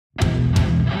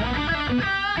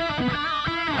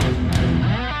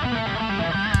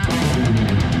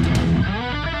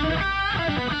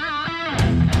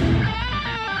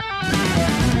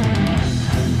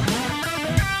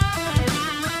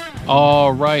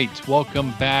All right,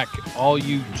 welcome back, all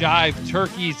you jive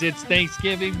turkeys. It's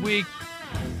Thanksgiving week.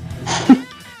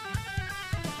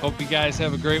 Hope you guys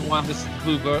have a great one. This is the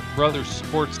Blue Brothers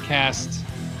Sportscast,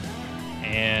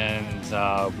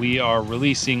 and we are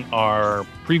releasing our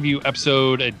preview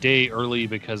episode a day early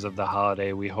because of the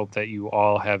holiday. We hope that you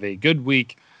all have a good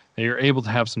week, that you're able to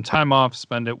have some time off,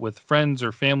 spend it with friends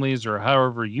or families or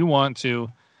however you want to,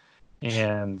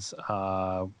 and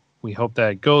we hope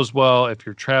that it goes well. If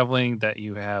you're traveling, that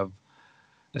you have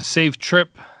a safe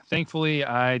trip. Thankfully,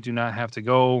 I do not have to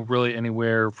go really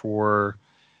anywhere for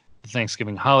the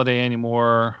Thanksgiving holiday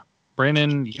anymore.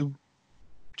 Brandon, do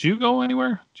you go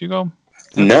anywhere? Do you go?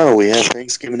 No, we have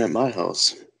Thanksgiving at my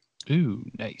house. Ooh,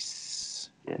 nice.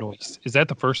 Yeah. Nice. Is that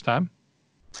the first time?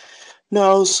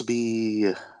 No, this will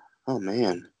be, oh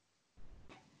man,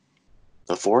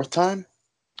 the fourth time?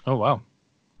 Oh, wow.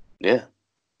 Yeah.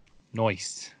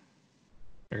 Nice.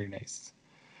 Very nice.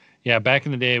 Yeah, back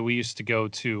in the day, we used to go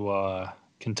to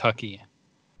Kentucky.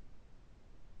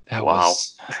 That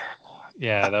was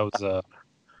a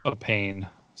pain.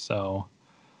 So,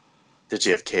 Did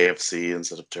you have KFC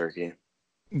instead of turkey?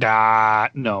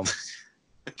 no.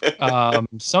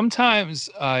 Sometimes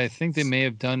I think they may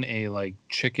have done a like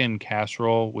chicken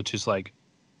casserole, which is like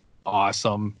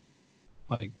awesome.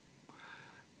 Like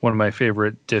one of my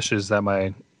favorite dishes that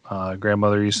my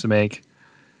grandmother used to make.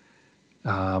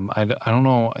 I don't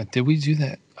know. Did we do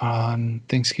that on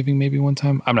Thanksgiving maybe one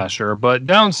time? I'm not sure. But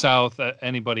down south,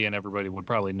 anybody and everybody would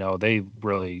probably know they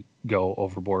really go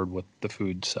overboard with the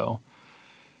food. So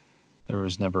there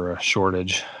was never a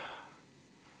shortage.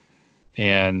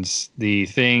 And the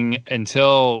thing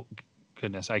until,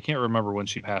 goodness, I can't remember when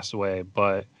she passed away,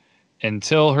 but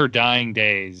until her dying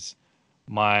days,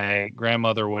 my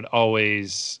grandmother would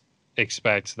always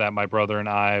expect that my brother and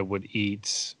I would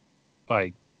eat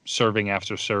like serving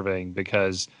after serving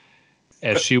because,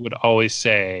 as she would always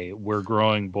say, we're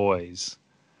growing boys,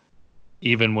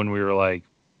 even when we were like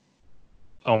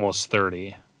almost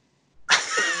 30.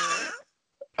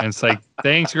 And it's like,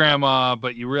 thanks, Grandma,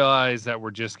 but you realize that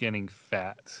we're just getting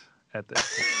fat at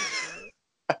this point.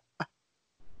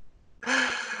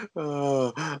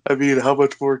 I mean, how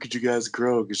much more could you guys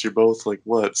grow? Because you're both like,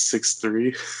 what,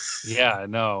 6'3"? Yeah,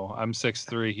 no, I'm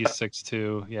 6'3", he's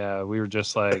 6'2". Yeah, we were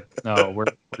just like, no, we're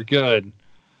good.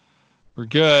 We're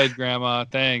good, Grandma.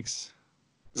 Thanks.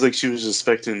 It's like she was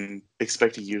expecting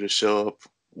you to show up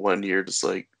one year just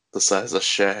like the size of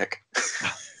Shaq.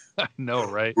 I know,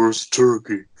 right? Where's the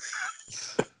turkey?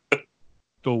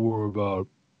 Don't worry about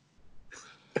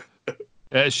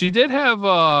it. She did have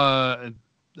a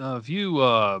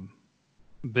few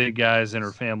big guys in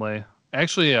her family.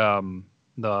 Actually,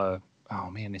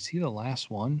 is he the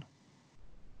last one?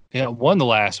 Yeah, one of the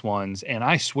last ones. And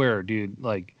I swear, dude,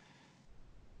 like,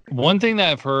 one thing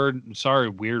that I've heard, sorry,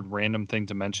 weird random thing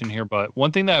to mention here, but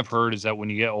one thing that I've heard is that when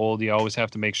you get old, you always have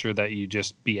to make sure that you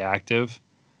just be active.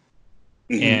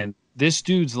 Mm-hmm. And this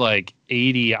dude's like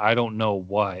 80, I don't know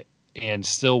what, and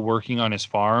still working on his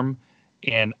farm.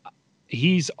 And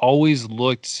he's always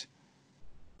looked,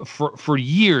 for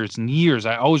years and years,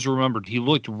 I always remembered he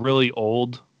looked really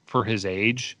old for his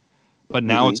age, but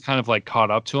now it's kind of like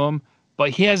caught up to him.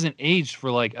 But he hasn't aged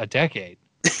for like a decade.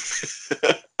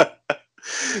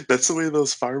 That's the way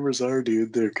those farmers are,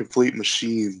 dude. They're complete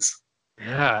machines.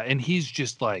 Yeah, and he's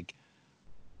just like,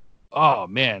 oh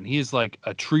man, he's like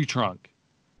a tree trunk.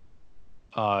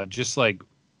 Just like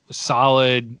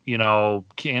solid,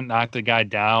 can't knock the guy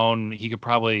down. He could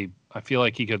probably, I feel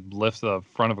like he could lift the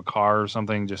front of a car or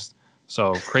something, just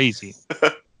so crazy.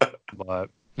 But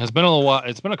it's been a little while.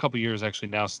 It's been a couple years actually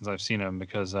now since I've seen him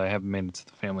because I haven't made it to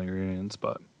the family reunions.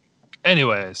 But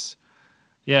anyways,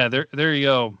 yeah, there you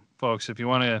go, folks. If you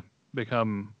want to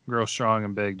grow strong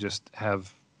and big, just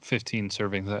have 15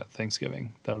 servings at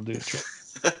Thanksgiving. That'll do the trick.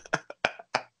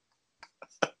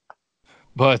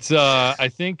 But I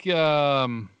think,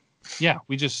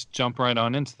 we just jump right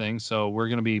on into things. So we're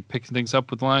going to be picking things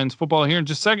up with Lions football here in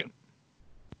just a second.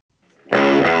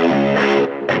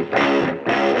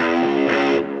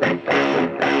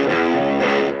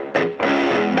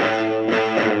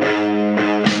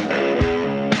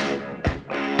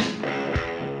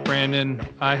 Brandon,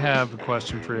 I have a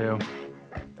question for you.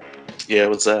 Yeah,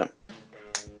 what's that?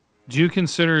 Do you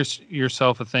consider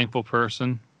yourself a thankful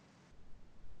person?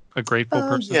 A grateful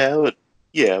person?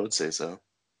 Yeah, I would say so.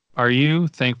 Are you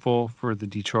thankful for the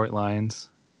Detroit Lions?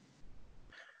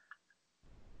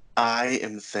 I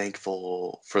am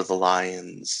thankful for the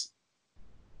Lions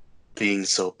being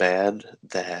so bad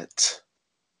that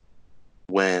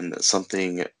when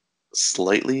something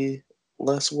slightly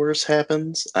less worse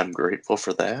happens, I'm grateful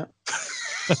for that.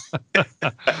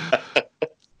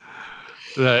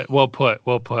 Well put.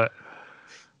 Well put.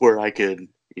 Where I could,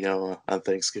 on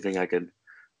Thanksgiving, I could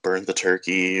burn the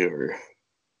turkey or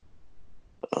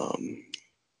um,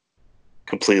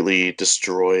 completely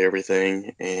destroy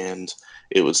everything, and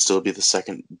it would still be the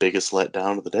second biggest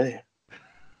letdown of the day.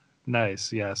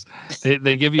 Nice. Yes.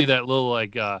 They give you that little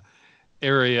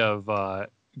area of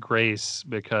grace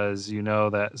because you know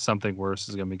that something worse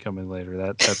is going to be coming later.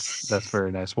 That's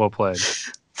very nice. Well played.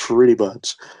 Pretty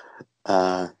much.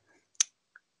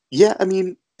 Yeah, I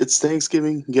mean, it's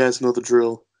Thanksgiving. You guys know the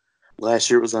drill. Last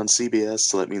year it was on CBS,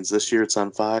 so that means this year it's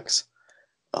on Fox.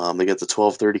 They get the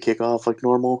 12:30 kickoff like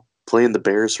normal. Playing the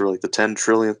Bears for like the 10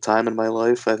 trillionth time in my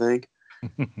life, I think.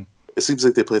 It seems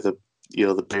like they play the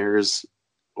Bears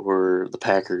or the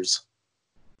Packers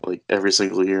like every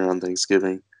single year on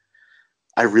Thanksgiving.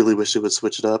 I really wish they would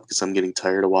switch it up because I'm getting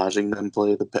tired of watching them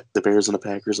play the Bears and the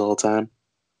Packers all the time.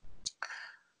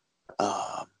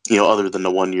 Other than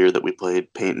the one year that we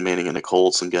played Peyton Manning and the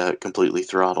Colts and got completely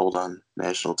throttled on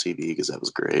national TV because that was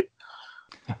great.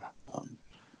 Um,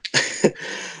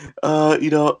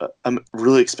 I'm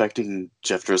really expecting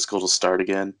Jeff Driscoll to start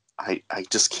again. I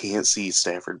just can't see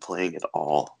Stafford playing at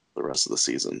all the rest of the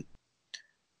season.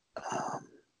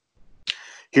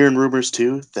 Hearing rumors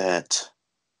too that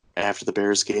after the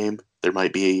Bears game there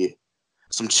might be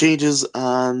some changes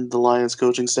on the Lions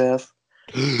coaching staff.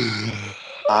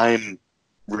 I'm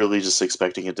really just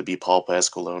expecting it to be Paul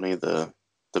Pasqualoni, the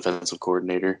defensive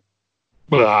coordinator.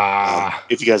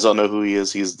 If you guys don't know who he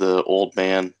is, he's the old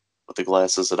man with the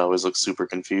glasses that always looks super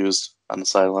confused on the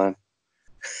sideline.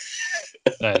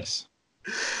 Nice.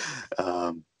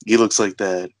 He looks like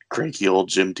that cranky old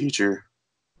gym teacher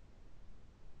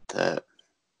that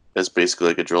is basically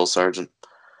like a drill sergeant.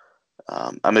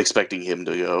 I'm expecting him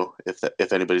to go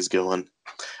if anybody's going.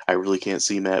 I really can't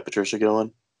see Matt Patricia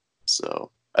going,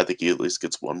 so I think he at least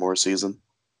gets one more season.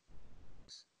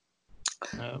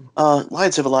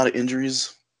 Lions have a lot of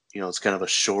injuries. It's kind of a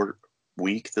short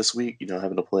week this week.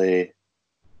 Having to play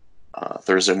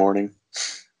Thursday morning.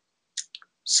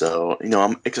 So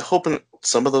I'm hoping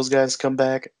some of those guys come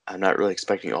back. I'm not really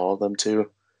expecting all of them to,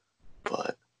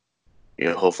 but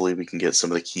hopefully we can get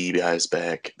some of the key guys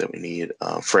back that we need.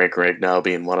 Frank Ragnow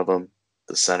being one of them,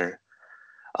 the center.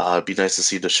 It'd be nice to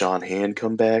see Deshaun Hand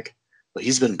come back, but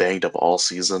he's been banged up all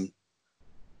season.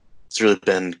 It's really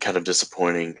been kind of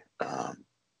disappointing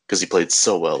because he played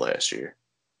so well last year.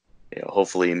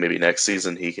 Hopefully maybe next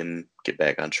season he can get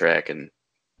back on track and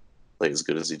play as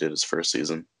good as he did his first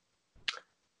season.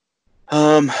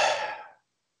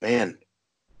 Man,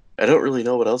 I don't really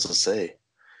know what else to say.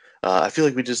 I feel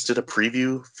like we just did a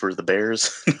preview for the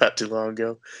Bears not too long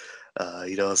ago.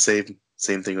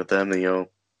 Same thing with them.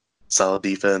 Solid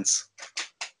defense.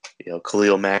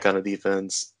 Khalil Mack on a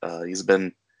defense. He's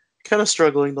been kind of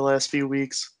struggling the last few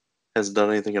weeks. Hasn't done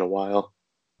anything in a while.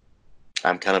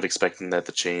 I'm kind of expecting that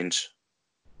to change.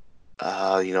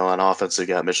 On offense, they've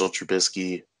got Mitchell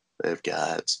Trubisky. They've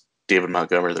got David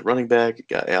Montgomery, the running back. You've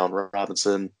got Allen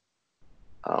Robinson,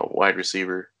 wide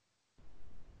receiver.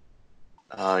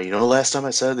 Last time I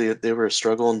said they were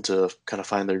struggling to kind of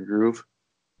find their groove.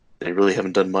 They really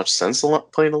haven't done much since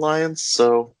playing the Lions,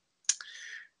 so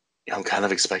I'm kind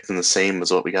of expecting the same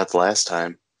as what we got the last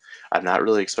time. I'm not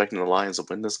really expecting the Lions to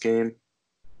win this game.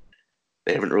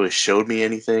 They haven't really showed me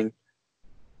anything.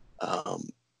 I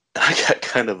got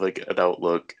kind of like an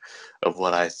outlook of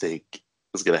what I think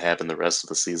is going to happen the rest of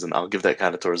the season. I'll give that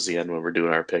kind of towards the end when we're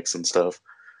doing our picks and stuff.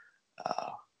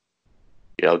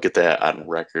 I'll get that on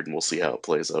record and we'll see how it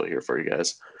plays out here for you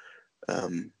guys.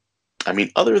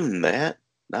 Other than that,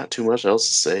 not too much else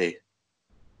to say.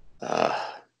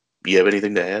 You have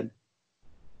anything to add?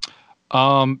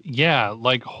 Yeah,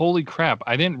 like holy crap.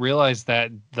 I didn't realize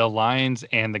that the Lions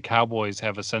and the Cowboys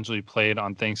have essentially played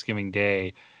on Thanksgiving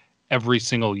Day every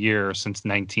single year since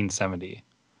 1970.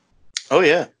 Oh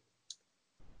yeah.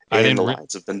 I And didn't the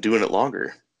Lions have been doing it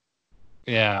longer.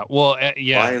 Yeah. Well,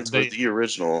 yeah. Lions were the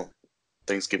original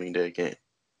Thanksgiving Day game.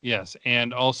 Yes,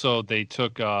 and also they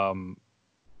took the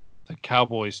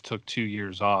Cowboys took 2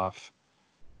 years off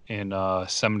in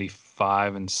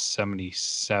 75 and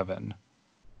 77.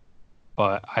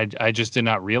 But I just did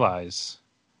not realize.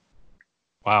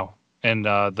 Wow. And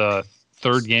the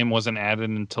third game wasn't added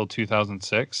until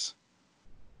 2006.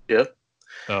 Yep.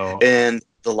 So and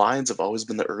the Lions have always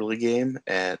been the early game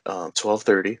at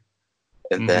 12:30,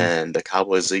 and then the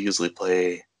Cowboys they usually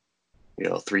play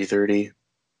 3:30,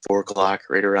 4 o'clock,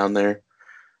 right around there.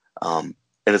 And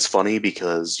it's funny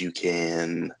because you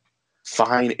can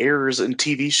find errors in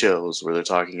TV shows where they're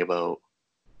talking about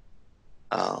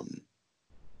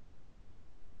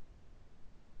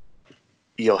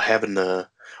having to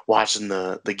watching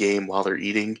the game while they're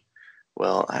eating.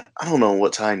 Well, I don't know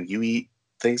what time you eat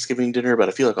Thanksgiving dinner, but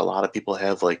I feel like a lot of people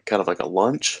have like kind of like a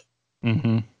lunch.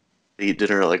 Mm-hmm. They eat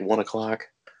dinner at like 1 o'clock.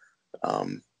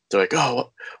 They're like,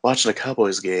 oh, watching a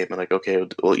Cowboys game. And like, okay,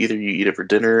 well, either you eat it for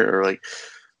dinner or like,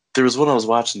 there was one I was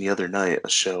watching the other night, a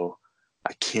show.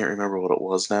 I can't remember what it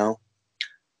was now,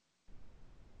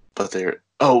 but it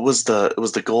was the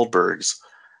Goldbergs,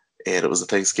 and it was a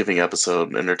Thanksgiving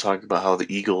episode, and they're talking about how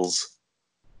the Eagles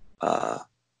uh,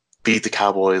 beat the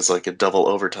Cowboys like a double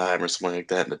overtime or something like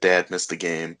that, and the dad missed the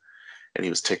game, and he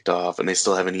was ticked off, and they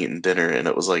still haven't eaten dinner, and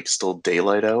it was like still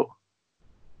daylight out.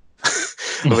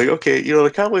 I'm like, okay, the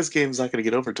Cowboys game's not going to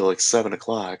get over until like 7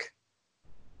 o'clock.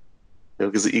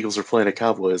 Because the Eagles are playing the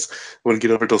Cowboys. Wouldn't get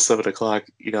over till 7 o'clock.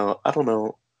 I don't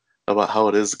know about how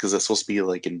it is because it's supposed to be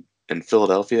like in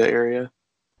Philadelphia area.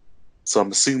 So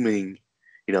I'm assuming,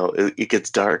 it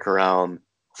gets dark around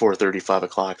 4:30, 5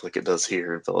 o'clock like it does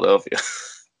here in Philadelphia.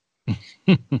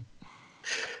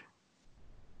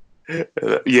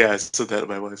 Yeah, so that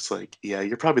my wife's like, yeah,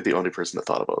 you're probably the only person that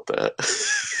thought about that.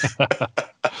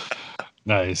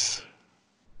 Nice.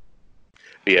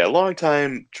 Yeah, long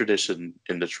time tradition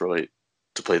in Detroit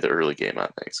to play the early game on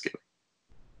Thanksgiving.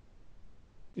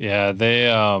 Yeah, they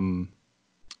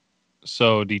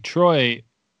so Detroit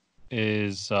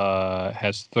has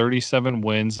 37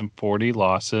 wins and 40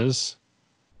 losses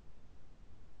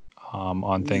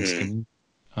on Thanksgiving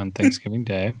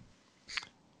Day.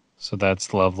 So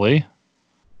that's lovely.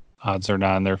 Odds are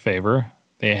not in their favor.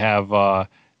 They have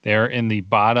they're in the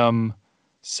bottom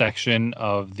section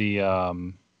of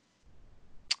the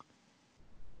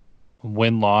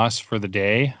win-loss for the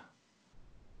day.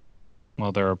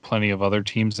 Well, there are plenty of other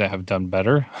teams that have done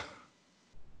better.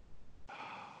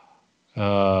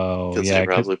 Oh, Because yeah. they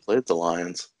probably played the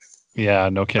Lions. Yeah,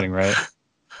 no kidding, right?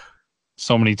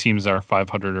 So many teams are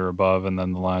 500 or above, and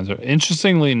then the Lions are.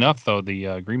 Interestingly enough, though,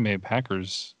 the Green Bay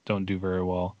Packers don't do very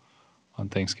well on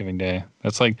Thanksgiving Day.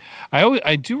 That's like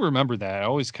I do remember that. It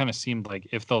always kind of seemed like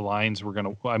if the Lions were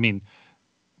gonna. I mean,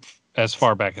 as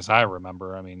far back as I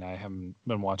remember, I mean, I haven't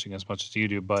been watching as much as you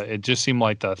do, but it just seemed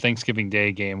like the Thanksgiving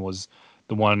Day game was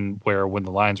the one where when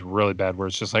the Lions were really bad, where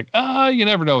it's just like, you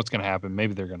never know what's gonna happen.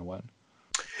 Maybe they're gonna win.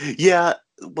 Yeah,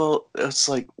 well, it's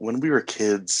like when we were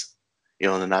kids, in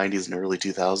the 90s and early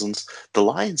 2000s, the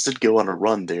Lions did go on a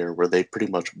run there where they pretty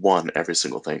much won every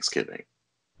single Thanksgiving.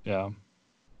 Yeah.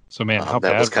 So man, how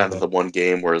That was bad were kind of they? the one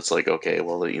game where it's like, okay,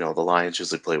 well, the Lions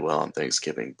usually play well on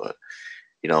Thanksgiving, but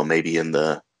maybe in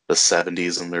the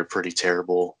 70s and they're pretty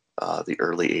terrible. The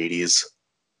early 80s,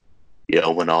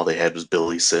 when all they had was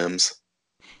Billy Sims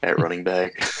at running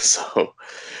back. So,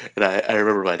 and I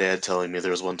remember my dad telling me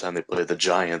there was one time they played the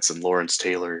Giants and Lawrence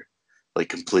Taylor like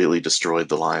completely destroyed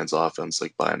the Lions offense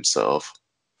like by himself.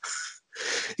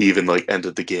 He even like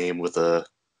ended the game with a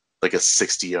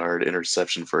 60-yard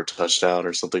interception for a touchdown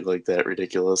or something like that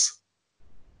ridiculous.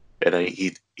 And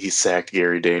he sacked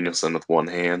Gary Danielson with one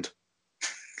hand.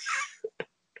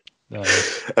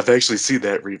 I've actually seen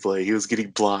that replay. He was getting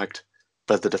blocked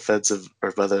by the defensive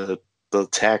or by the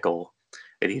tackle,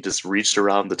 and he just reached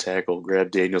around the tackle,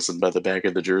 grabbed Danielson by the back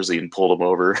of the jersey, and pulled him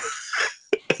over.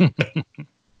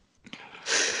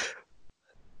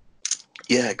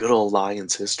 Yeah, good old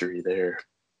Lions history there.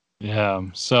 Yeah.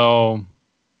 So,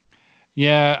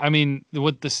 yeah, I mean,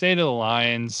 with the state of the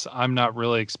Lions, I'm not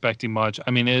really expecting much.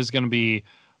 I mean, it is going to be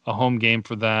a home game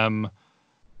for them.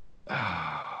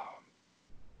 I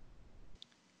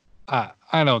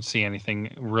don't see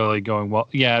anything really going well.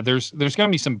 Yeah, there's going to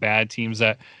be some bad teams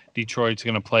that Detroit's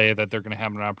going to play that they're going to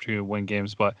have an opportunity to win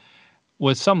games. But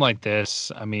with something like this,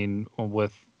 I mean,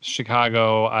 with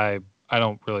Chicago, I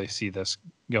don't really see this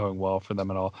going well for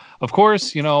them at all. Of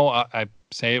course, I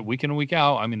say it week in and week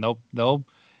out. I mean, they'll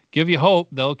give you hope.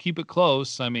 They'll keep it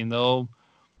close. I mean, they'll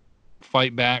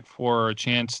fight back for a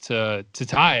chance to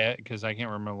tie it because I can't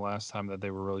remember the last time that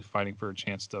they were really fighting for a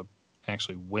chance to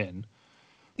actually win.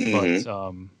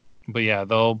 Mm-hmm. But yeah,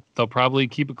 they'll probably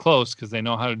keep it close because they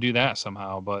know how to do that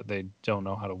somehow, but they don't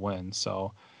know how to win.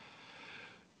 So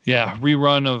yeah,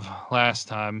 rerun of last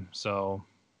time. So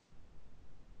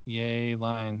yay,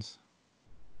 Lions.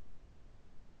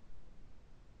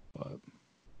 But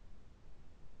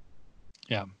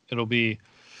yeah, it'll be.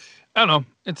 I don't know.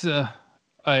 It's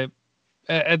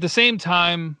at the same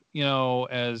time,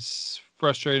 as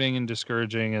frustrating and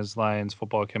discouraging as Lions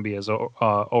football can be as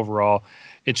overall,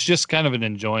 it's just kind of an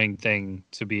enjoying thing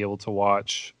to be able to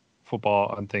watch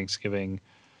football on Thanksgiving.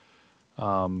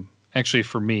 Actually,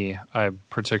 for me, I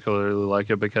particularly like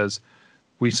it because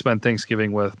we spent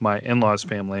Thanksgiving with my in-laws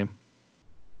family,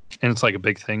 and it's like a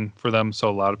big thing for them. So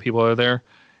a lot of people are there,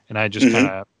 and I just kind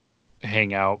of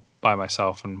hang out by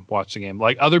myself and watch the game.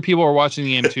 Like other people are watching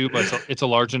the game too, but it's a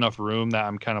large enough room that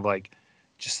I'm kind of like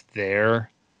just there,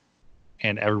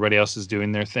 and everybody else is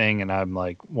doing their thing, and I'm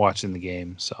like watching the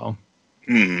game. So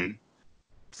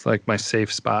it's like my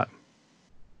safe spot.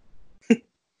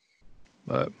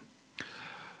 But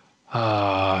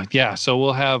yeah, so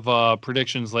we'll have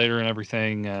predictions later and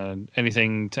everything.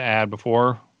 Anything to add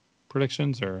before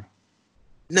predictions or?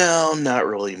 No, not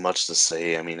really much to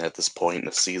say. I mean, at this point in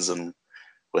the season,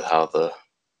 with how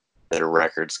their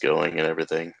record's going and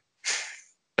everything.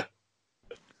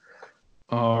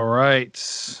 All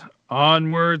right.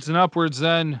 Onwards and upwards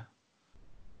then.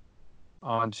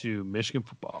 On to Michigan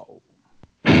football.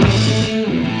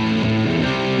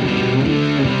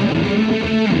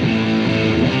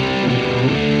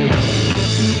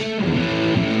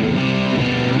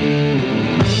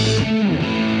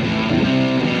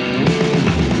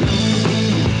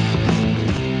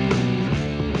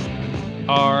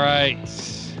 All right.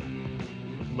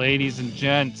 Ladies and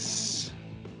gents,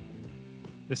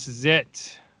 this is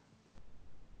it.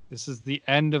 This is the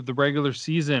end of the regular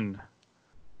season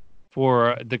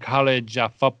for the college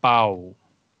football.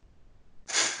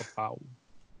 I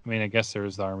mean, I guess there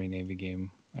is the Army-Navy game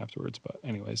afterwards, but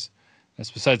anyways,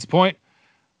 that's besides the point.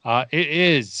 It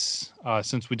is,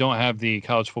 since we don't have the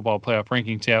college football playoff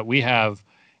rankings yet, we have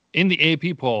in the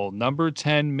AP poll, number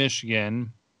 10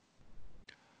 Michigan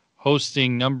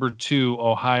hosting number 2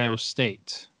 Ohio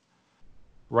State.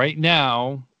 Right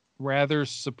now, rather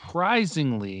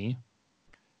surprisingly,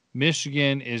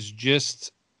 Michigan is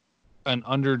just an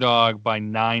underdog by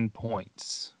 9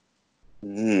 points.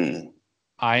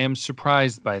 I am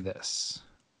surprised by this.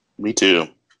 Me too.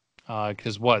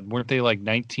 Because weren't they like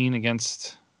 19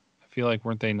 against? I feel like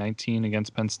weren't they 19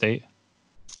 against Penn State?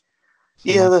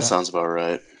 Yeah, that sounds about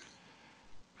right.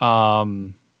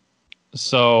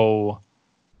 So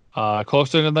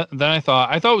closer than I thought.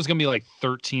 I thought it was gonna be like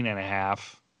 13 and a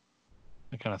half.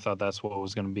 I kind of thought that's what it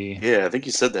was gonna be. Yeah, I think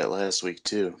you said that last week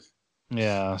too.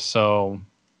 Yeah. So,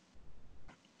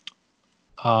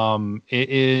 it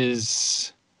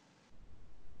is.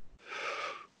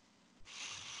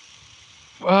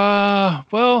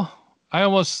 Well, I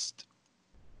almost.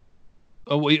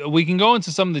 We can go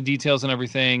into some of the details and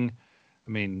everything. I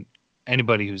mean,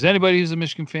 anybody who's a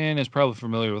Michigan fan is probably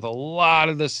familiar with a lot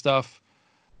of this stuff,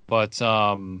 but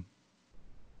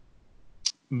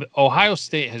Ohio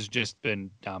State has just been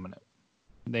dominant.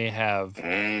 They have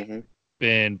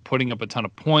been putting up a ton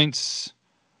of points,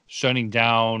 shutting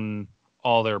down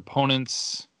all their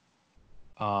opponents.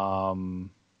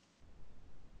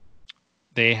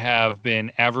 They have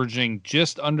been averaging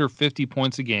just under 50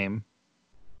 points a game.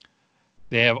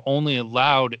 They have only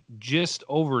allowed just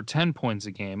over 10 points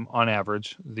a game on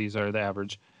average. These are the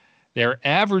average. They're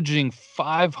averaging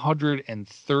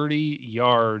 530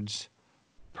 yards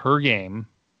per game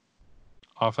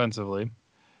offensively.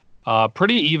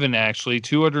 Pretty even, actually.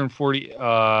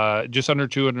 240, just under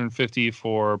 250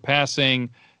 for passing,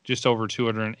 just over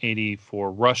 280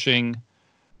 for rushing.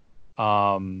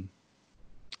 And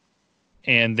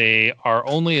they are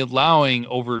only allowing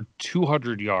over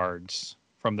 200 yards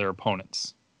from their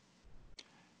opponents.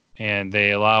 And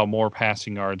they allow more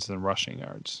passing yards than rushing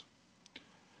yards.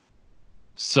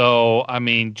 So, I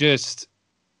mean, just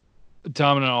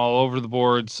dominant all over the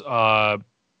boards.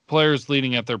 Players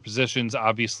leading at their positions,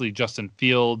 obviously Justin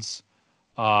Fields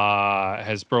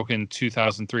has broken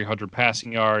 2,300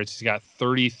 passing yards. He's got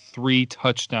 33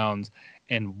 touchdowns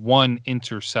and 1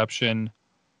 interception.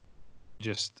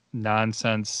 Just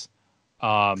nonsense.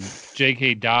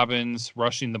 J.K. Dobbins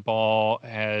rushing the ball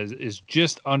is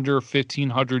just under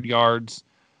 1,500 yards.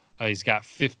 He's got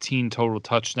 15 total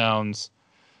touchdowns.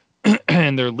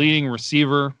 And their leading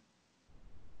receiver,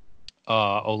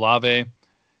 Olave,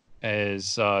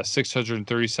 is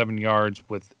 637 yards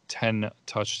with 10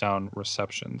 touchdown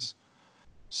receptions.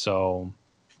 So,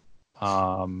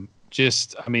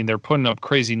 they're putting up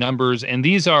crazy numbers. And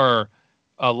these are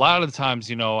a lot of the times,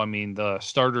 the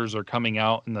starters are coming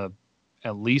out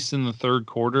at least in the third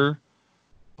quarter.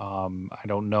 I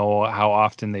don't know how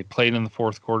often they played in the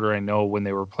fourth quarter. I know when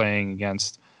they were playing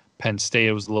against Penn State,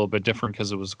 it was a little bit different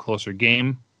because it was a closer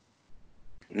game.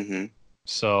 Mm-hmm.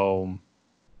 So,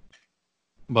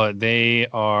 but they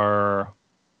are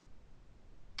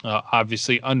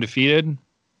obviously undefeated.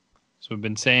 So we've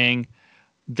been saying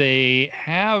they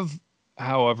have,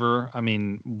 however,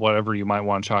 whatever you might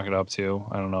want to chalk it up to.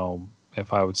 I don't know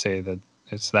if I would say that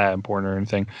it's that important or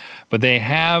anything, but they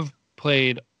have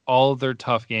played all of their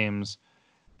tough games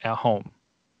at home.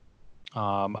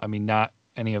 Not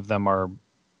any of them are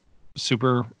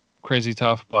super crazy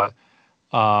tough, but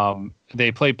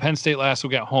They played Penn State last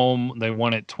week at home. They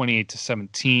won it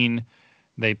 28-17.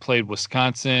 They played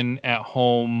Wisconsin at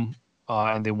home,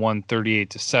 and they won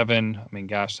 38-7. I mean,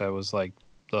 gosh, that was like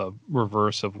the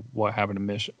reverse of what happened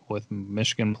to with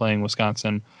Michigan playing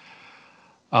Wisconsin.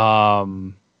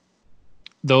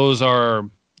 Those are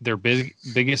their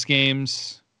biggest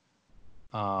games.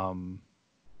 The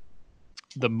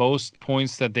most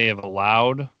points that they have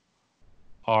allowed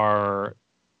are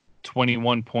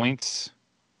 21 points.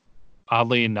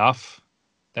 Oddly enough,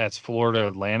 that's Florida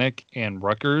Atlantic and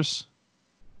Rutgers.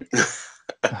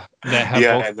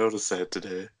 I noticed that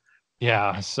today.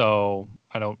 Yeah, so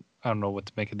I don't know what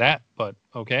to make of that, but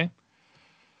okay.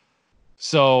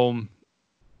 So,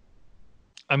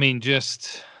 I mean,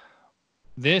 just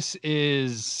this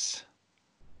is.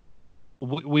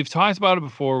 We've talked about it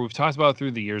before. We've talked about it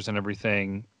through the years and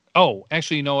everything. Oh,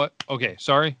 actually, you know what? Okay,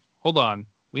 sorry. Hold on.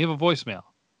 We have a voicemail.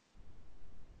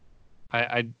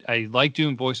 I like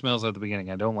doing voicemails at the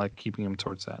beginning. I don't like keeping them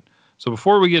towards that. So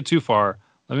before we get too far,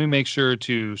 let me make sure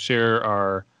to share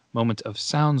our moment of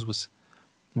sounds with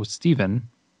Steven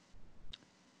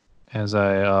as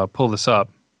I pull this up.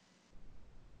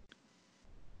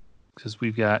 Because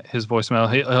we've got his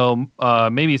voicemail. He'll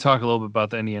maybe talk a little bit about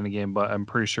the Indiana game, but I'm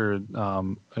pretty sure,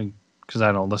 because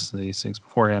I don't listen to these things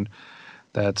beforehand,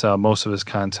 that most of his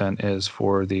content is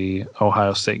for the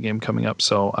Ohio State game coming up.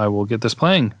 So I will get this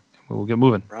playing. We'll get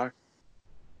moving. Right.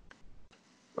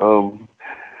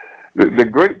 The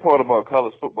great part about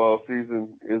college football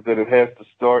season is that it has to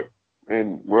start,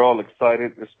 and we're all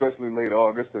excited, especially late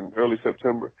August and early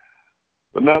September.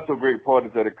 But not so great part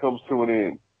is that it comes to an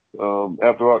end.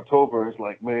 After October, it's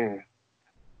like, man.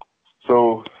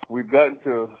 So we've gotten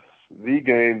to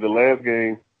the last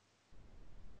game,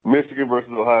 Michigan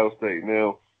versus Ohio State.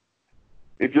 Now,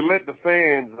 if you let the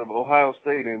fans of Ohio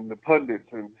State and the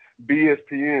pundits and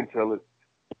BSPN tell it,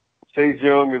 Chase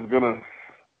Young is going to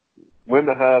win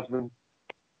the Heisman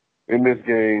in this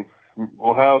game.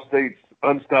 Ohio State's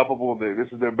unstoppable.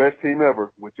 This is their best team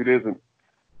ever, which it isn't.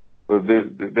 But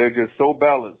they're just so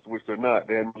balanced, which they're not.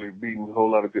 They haven't really beaten a whole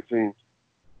lot of good teams.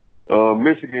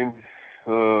 Michigan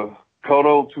caught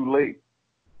on too late.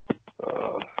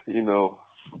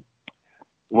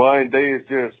 Ryan Day is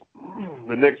just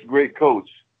the next great coach.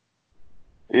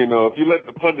 If you let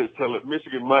the pundits tell it,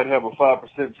 Michigan might have a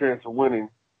 5% chance of winning,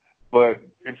 but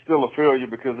it's still a failure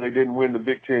because they didn't win the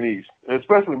Big Ten East,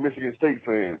 especially Michigan State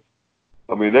fans.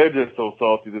 I mean, they're just so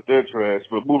salty that they're trash.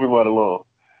 But moving right along.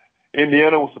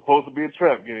 Indiana was supposed to be a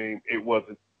trap game. It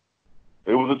wasn't.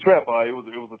 It was a trap. It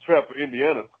was a trap for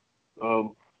Indiana.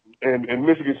 And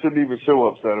Michigan shouldn't even show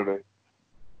up Saturday.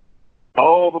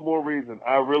 All the more reason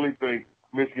I really think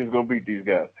Michigan's going to beat these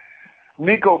guys.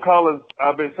 Nico Collins,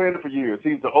 I've been saying it for years.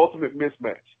 He's the ultimate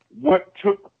mismatch. What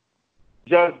took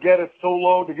Josh Gaddis so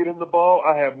long to get him the ball,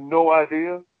 I have no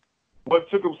idea. What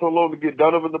took him so long to get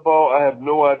Donovan the ball, I have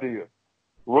no idea.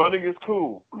 Running is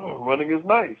cool. Running is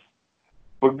nice.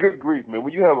 But good grief, man,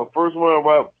 when you have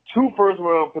two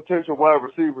first-round potential wide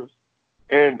receivers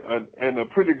and a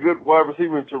pretty good wide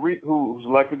receiver in Tariq who's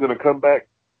likely going to come back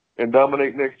and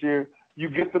dominate next year, you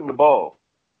get them the ball.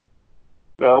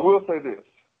 Now, I will say this.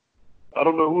 I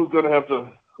don't know who's going to have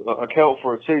to account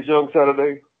for Chase Young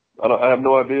Saturday. I have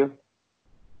no idea.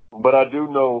 But I do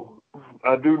know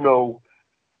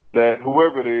that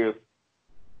whoever it is,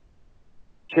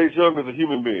 Chase Young is a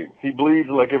human being. He bleeds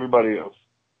like everybody else.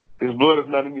 His blood is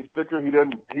not any thicker.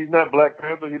 He's not Black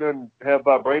Panther. He doesn't have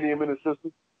vibranium in his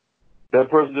system.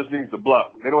 That person just needs to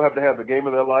block. They don't have to have the game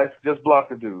of their life. Just block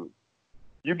the dude.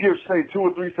 You give Shea 2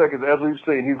 or 3 seconds, as we've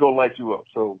seen, he's going to light you up.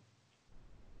 So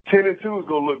 10-2 is going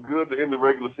to look good to end the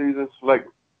regular season. Like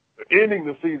ending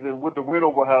the season with the win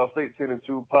over Ohio State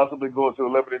 10-2, possibly going to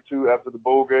 11-2 after the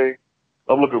bowl game.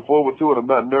 I'm looking forward to it. I'm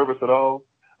not nervous at all.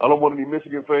 I don't want any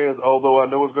Michigan fans, although I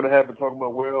know it's going to happen, talking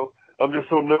about, well, I'm just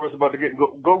so nervous about the game.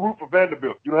 Go root for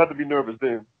Vanderbilt. You don't have to be nervous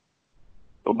then.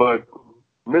 But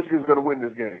Michigan's going to win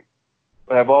this game.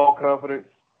 I have all confidence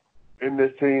in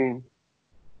this team.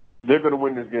 They're going to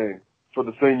win this game for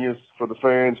the seniors, for the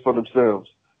fans, for themselves.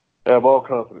 I have all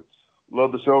confidence.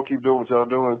 Love the show. Keep doing what y'all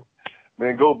doing.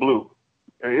 Man, go blue.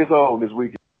 It's on this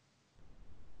weekend.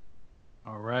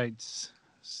 All right.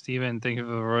 Steven, thank you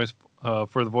for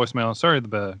the voicemail. Sorry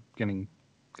the beginning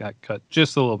got cut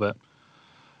just a little bit.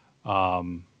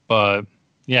 But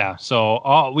yeah,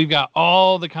 so we've got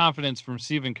all the confidence from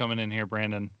Steven coming in here,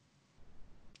 Brandon.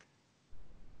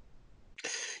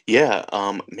 Yeah,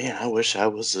 man, I wish I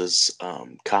was as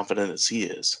confident as he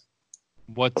is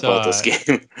about this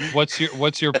game.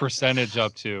 what's your percentage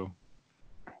up to?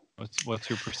 What's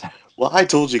your percentage? Well, I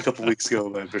told you a couple weeks ago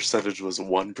my percentage was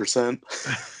 1%,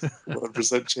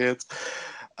 1% chance.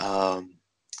 I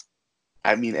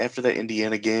mean, after that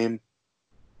Indiana game,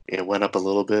 it went up a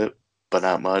little bit, but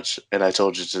not much. And I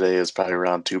told you today it's probably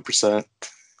around 2%.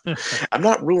 I'm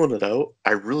not ruling it out.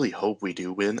 I really hope we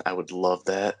do win. I would love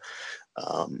that.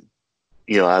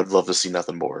 I'd love to see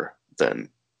nothing more than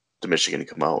the Michigan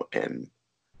come out and,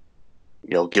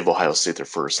 give Ohio State their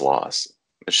first loss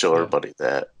and show everybody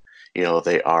that,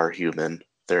 they are human.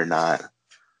 They're not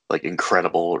like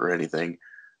incredible or anything.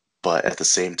 But at the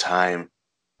same time,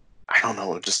 I don't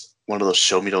know, just one of those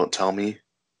show me, don't tell me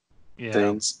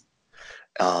things.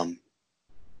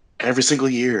 Every single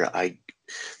year, they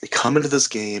come into this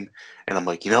game, and I'm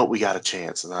like, we got a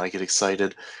chance. And then I get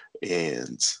excited.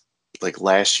 And like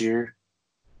last year,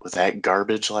 with that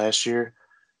garbage last year,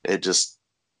 it just,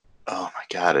 oh my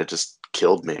God, it just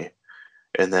killed me.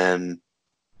 And then,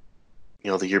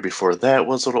 the year before that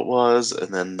was what it was.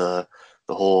 And then the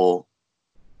whole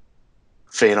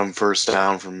phantom first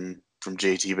down from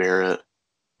JT Barrett,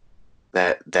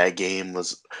 that game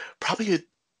was probably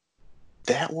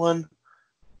that one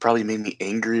probably made me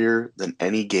angrier than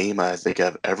any game I think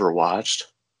I've ever watched.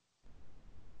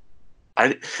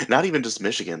 Not even just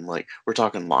Michigan, like we're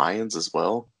talking Lions as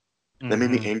well. That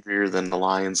made me angrier than the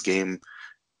Lions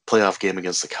playoff game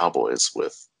against the Cowboys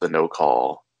with the no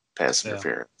call pass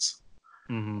interference.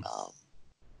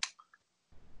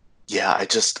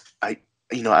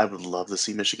 I would love to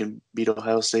see Michigan beat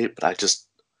Ohio State, but I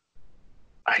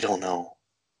don't know.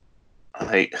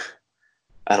 I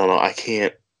don't know. I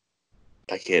can't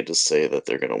just say that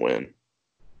they're going to win.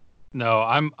 No,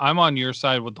 I'm on your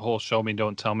side with the whole show me,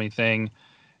 don't tell me thing.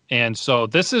 And so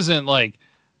this isn't like,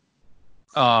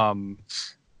 and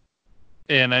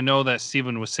I know that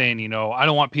Steven was saying, I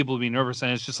don't want people to be nervous.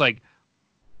 And it's just like,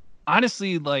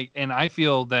 honestly, like, and I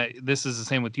feel that this is the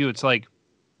same with you. It's like,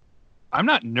 I'm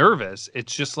not nervous.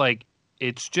 It's just like,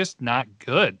 it's just not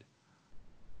good.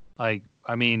 Like,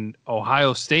 I mean,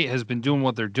 Ohio State has been doing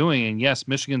what they're doing. And yes,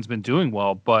 Michigan's been doing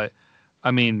well, but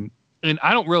I mean, and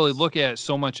I don't really look at it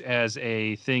so much as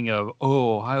a thing of,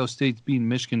 Ohio State's beaten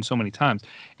Michigan so many times.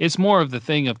 It's more of the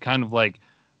thing of kind of like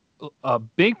a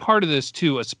big part of this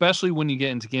too, especially when you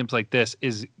get into games like this,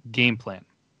 is game plan.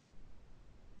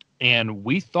 And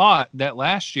we thought that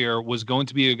last year was going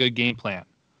to be a good game plan,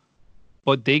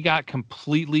 but they got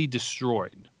completely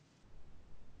destroyed.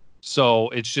 So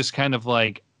it's just kind of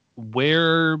like,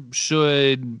 where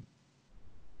should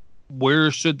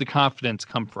the confidence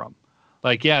come from?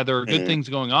 Like, yeah, there are good things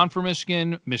going on for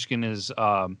Michigan. Michigan is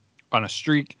on a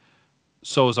streak.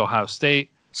 So is Ohio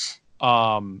State.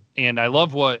 And I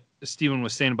love what Steven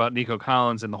was saying about Nico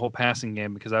Collins and the whole passing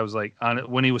game, because I was like,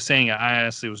 when he was saying it, I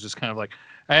honestly was just kind of like,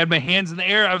 I had my hands in the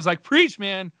air. I was like, preach,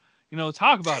 man,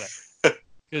 talk about it.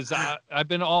 Because I've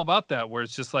been all about that, where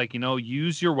it's just like,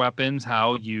 use your weapons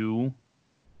how it's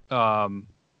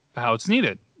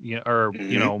needed,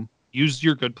 use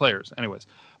your good players. Anyways,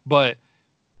 but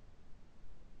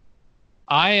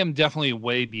I am definitely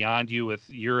way beyond you with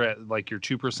you're at like your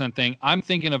 2% thing. I'm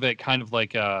thinking of it kind of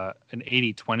like an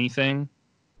 80-20 thing.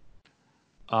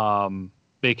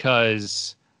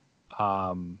 Because,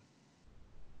 I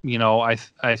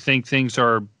think things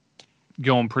are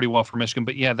going pretty well for Michigan,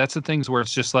 but yeah, that's the things where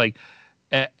it's just like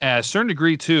at a certain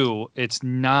degree too, it's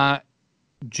not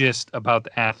just about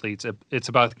the athletes. It's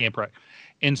about the game plan.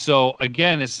 And so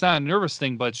again, it's not a nervous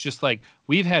thing, but it's just like,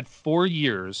 we've had 4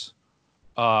 years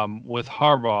with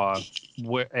Harbaugh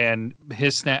and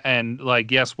his staff, and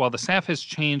like, yes, while the staff has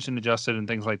changed and adjusted and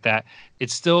things like that,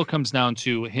 it still comes down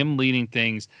to him leading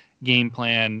things, game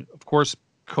plan, of course,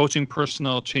 coaching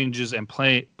personnel changes and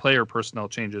player personnel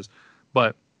changes.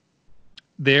 But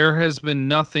there has been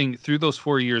nothing through those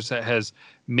 4 years that has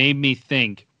made me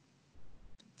think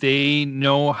they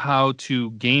know how to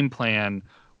game plan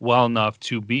well enough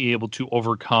to be able to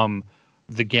overcome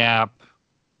the gap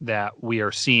that we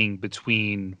are seeing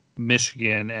between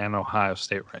Michigan and Ohio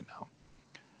State right now.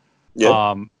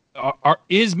 Yeah.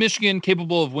 Is Michigan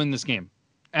capable of winning this game?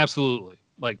 Absolutely.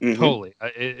 Like, totally.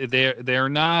 They're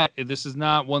not. This is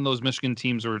not one of those Michigan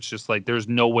teams where it's just like, there's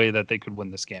no way that they could win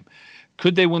this game.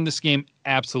 Could they win this game?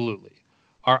 Absolutely.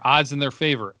 Are odds in their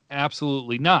favor?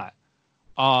 Absolutely not.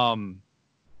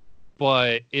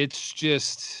 But it's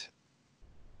just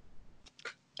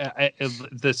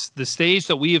the stage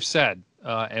that we have said,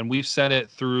 and we've said it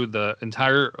through the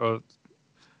entire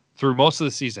through most of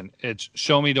the season. It's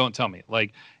show me, don't tell me.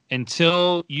 Like,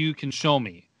 until you can show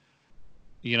me,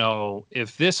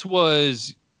 if this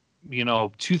was,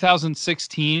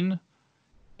 2016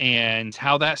 and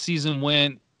how that season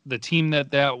went, the team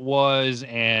that was,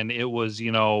 and it was,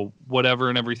 you know, whatever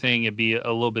and everything, it'd be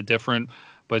a little bit different.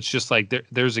 But it's just like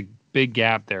there's a big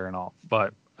gap there and all.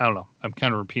 But I don't know. I'm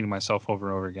kind of repeating myself over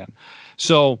and over again.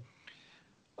 So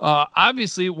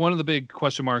obviously, one of the big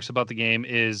question marks about the game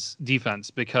is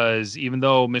defense, because even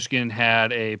though Michigan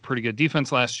had a pretty good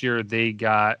defense last year, they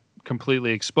got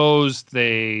completely exposed.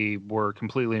 They were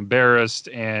completely embarrassed,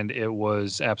 and it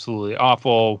was absolutely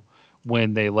awful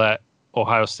when they let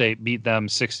Ohio State beat them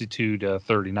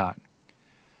 62-39.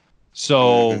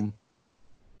 So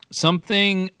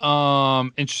something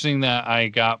interesting that I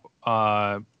got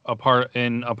a part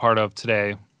of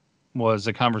today was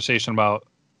a conversation about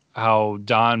how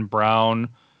Don Brown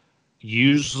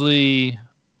usually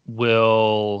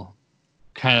will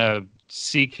kind of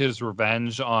seek his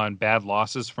revenge on bad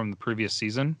losses from the previous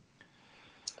season.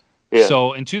 Yeah.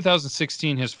 So in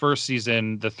 2016, his first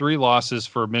season, the 3 losses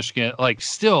for Michigan, like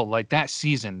still like that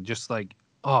season, just like,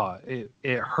 oh,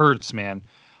 it hurts, man.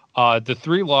 The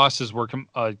 3 losses were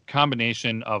a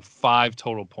combination of 5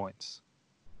 total points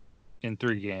in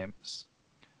 3 games.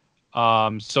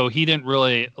 So he didn't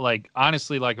really, like,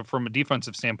 honestly, like from a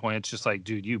defensive standpoint, it's just like,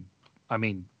 dude,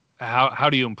 how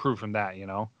do you improve from that, you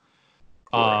know?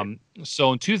 Right.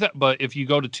 So but if you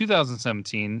go to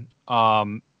 2017,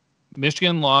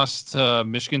 Michigan lost to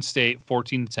Michigan State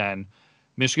 14-10.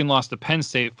 Michigan lost to Penn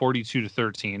State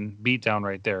 42-13, beat down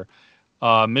right there.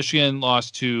 Michigan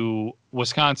lost to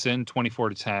Wisconsin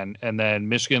 24-10, and then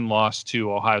Michigan lost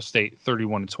to Ohio State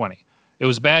 31-20. It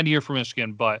was a bad year for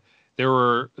Michigan, but there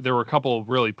were a couple of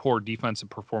really poor defensive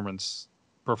performances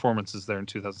there in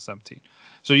 2017.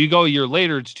 So you go a year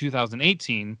later to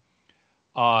 2018,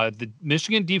 the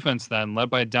Michigan defense then, led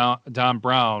by Don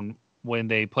Brown, when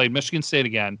they played Michigan State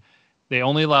again, they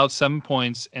only allowed 7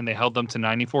 points and they held them to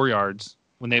 94 yards.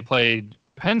 When they played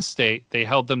Penn State, they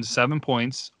held them to 7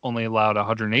 points, only allowed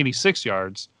 186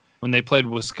 yards. When they played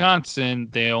Wisconsin,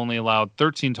 they only allowed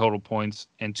 13 total points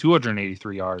and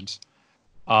 283 yards.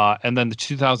 And then the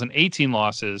 2018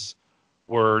 losses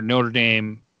were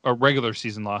regular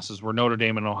season losses were Notre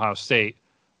Dame and Ohio State,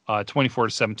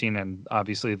 24-17, and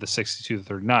obviously the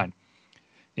 62-39.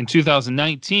 In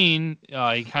 2019,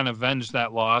 he kind of avenged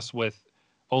that loss with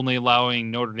only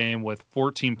allowing Notre Dame with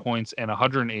 14 points and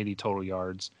 180 total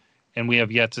yards. And we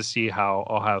have yet to see how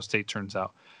Ohio State turns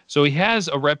out. So he has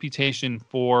a reputation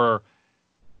for,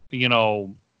 you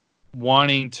know,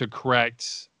 wanting to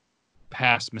correct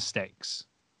past mistakes.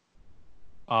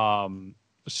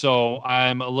 So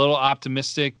I'm a little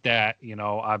optimistic that, you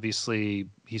know, obviously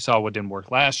he saw what didn't work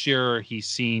last year. He's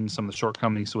seen some of the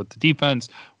shortcomings with the defense.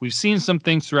 We've seen some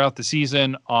things throughout the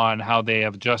season on how they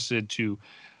have adjusted to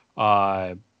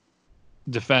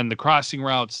defend the crossing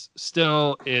routes.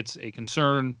 Still, it's a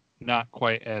concern, not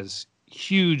quite as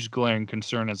huge glaring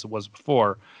concern as it was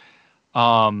before.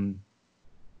 But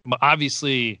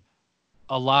obviously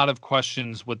a lot of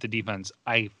questions with the defense.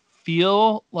 I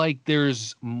feel like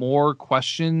there's more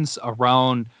questions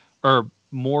around, or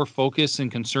more focus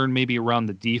and concern maybe around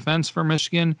the defense for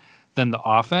Michigan than the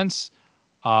offense.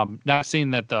 Not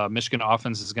saying that the Michigan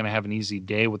offense is going to have an easy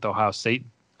day with the Ohio State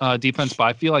defense, but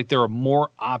I feel like there are more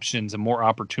options and more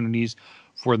opportunities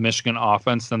for the Michigan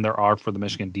offense than there are for the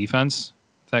Michigan defense.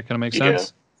 If that kind of makes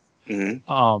sense.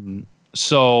 Mm-hmm.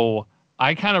 So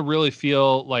I kind of really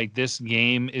feel like this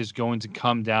game is going to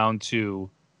come down to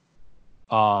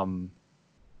the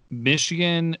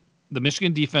Michigan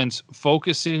defense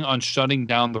focusing on shutting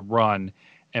down the run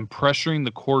and pressuring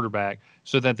the quarterback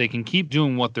so that they can keep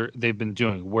doing what they've been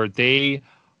doing, where they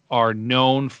are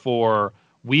known for,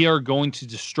 we are going to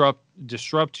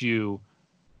disrupt you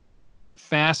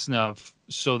fast enough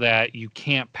so that you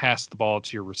can't pass the ball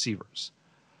to your receivers.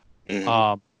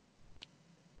 Mm-hmm.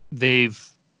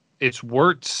 It's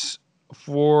worked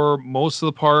for most of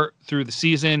the part through the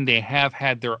season. They have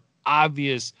had their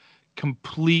obvious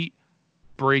complete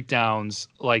breakdowns,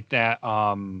 like that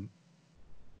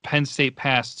Penn State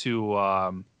pass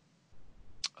to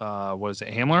what is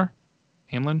it,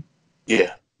 Hamlin?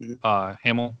 Yeah.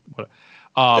 Hamill.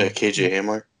 KJ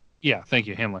Hamler. Yeah, thank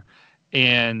you, Hamler.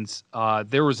 And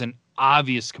there was an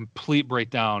obvious complete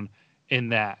breakdown in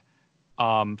that.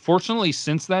 Fortunately,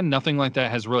 since then, nothing like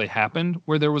that has really happened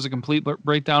where there was a complete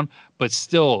breakdown, but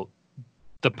still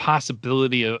the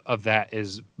possibility of that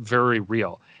is very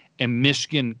real. And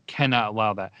Michigan cannot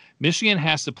allow that. Michigan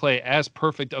has to play as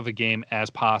perfect of a game as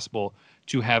possible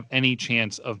to have any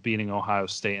chance of beating Ohio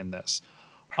State in this.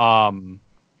 I'm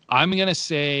going to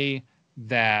say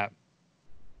that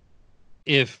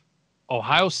if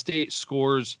Ohio State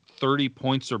scores 30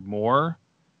 points or more,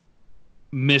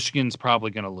 Michigan's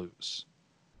probably going to lose.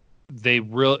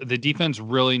 the defense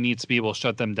really needs to be able to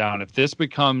shut them down. If this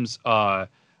becomes a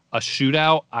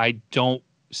shootout, I don't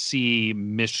see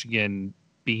Michigan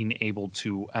being able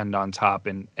to end on top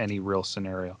in any real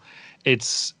scenario.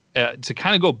 It's to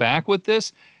kind of go back with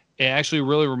this. It actually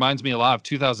really reminds me a lot of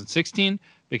 2016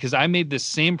 because I made this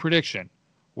same prediction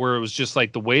where it was just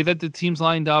like the way that the teams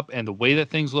lined up and the way that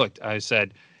things looked. I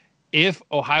said, if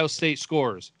Ohio State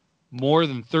scores more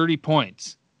than 30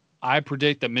 points, I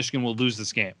predict that Michigan will lose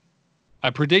this game. I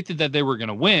predicted that they were going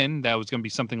to win. That was going to be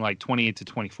something like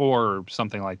 28-24 or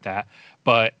something like that.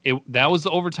 But that was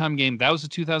the overtime game. That was the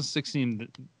 2016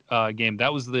 game.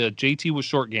 That was the JT was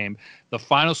short game. The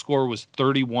final score was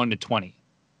 31-20.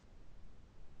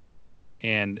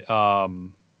 And oh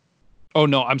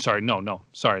no, I'm sorry. No,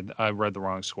 sorry, I read the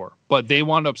wrong score. But they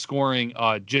wound up scoring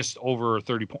just over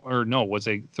 30 points. Or no, was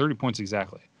it 30 points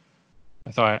exactly?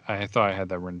 I thought I had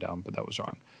that written down, but that was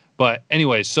wrong. But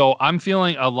anyway, so I'm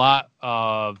feeling a lot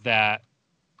of that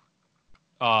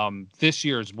this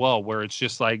year as well, where it's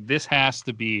just like this has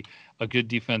to be a good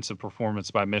defensive performance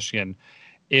by Michigan.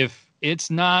 If it's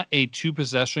not a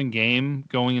 2-possession game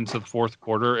going into the fourth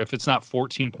quarter, if it's not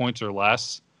 14 points or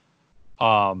less,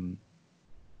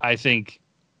 I think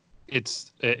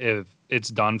if it's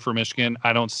done for Michigan.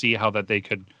 I don't see how that they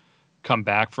could come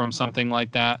back from something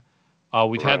like that.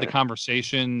 We've had the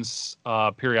conversations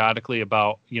periodically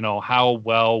about, how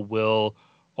well will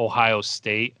Ohio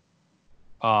State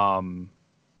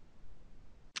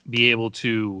be able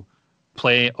to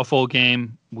play a full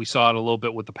game. We saw it a little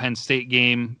bit with the Penn State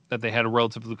game that they had a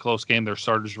relatively close game. Their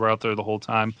starters were out there the whole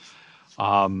time.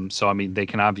 So, I mean, they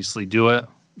can obviously do it.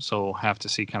 So we'll have to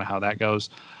see kind of how that goes.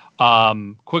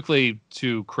 Quickly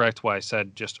to correct what I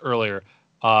said just earlier,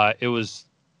 it was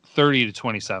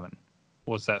 30-27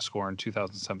 was that score in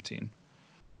 2017.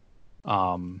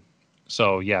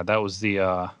 So yeah, that was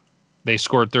they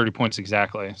scored 30 points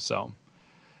exactly. So,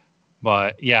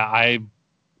 but yeah,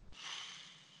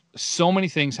 so many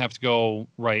things have to go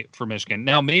right for Michigan.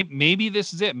 Now, maybe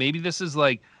this is it. Maybe this is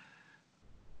like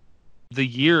the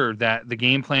year that the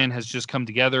game plan has just come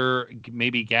together.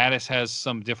 Maybe Gaddis has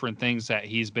some different things that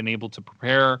he's been able to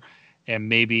prepare, and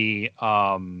maybe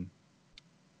Don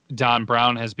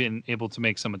Brown has been able to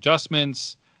make some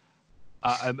adjustments.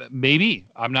 Maybe.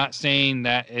 I'm not saying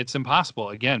that it's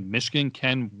impossible. Again, Michigan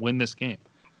can win this game,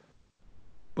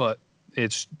 but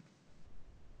it's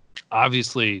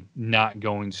obviously not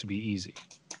going to be easy.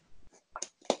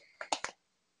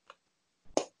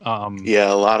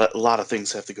 Yeah, a lot of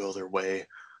things have to go their way.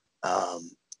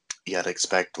 You got to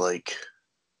expect like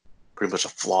pretty much a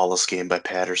flawless game by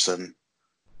Patterson.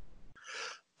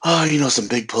 Some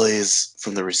big plays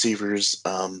from the receivers,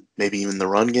 maybe even the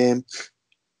run game.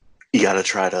 You got to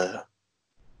try to,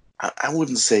 I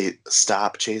wouldn't say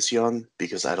stop Chase Young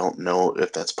because I don't know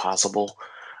if that's possible,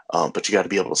 but you got to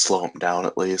be able to slow him down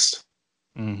at least.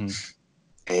 Mm-hmm.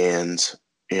 And,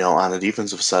 on the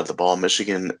defensive side of the ball,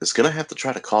 Michigan is going to have to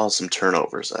try to cause some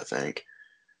turnovers, I think.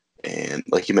 And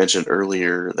like you mentioned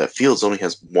earlier, that Fields only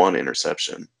has one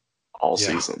interception all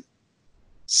season.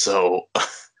 So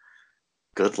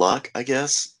good luck, I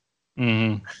guess.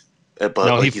 Mm-hmm. But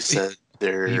no, like you said,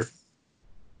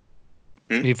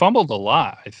 he fumbled a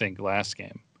lot, I think, last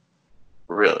game.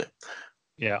 Really?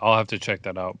 Yeah, I'll have to check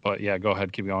that out. But yeah, go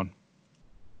ahead, keep going.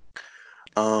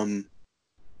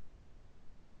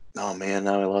 Oh man,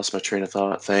 now I lost my train of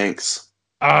thought. Thanks.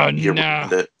 No.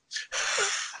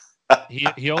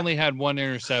 He only had one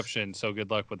interception, so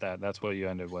good luck with that. That's what you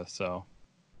ended with. So.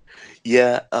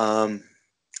 Yeah. Man,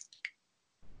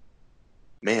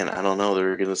 I don't know.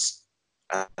 I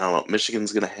don't know.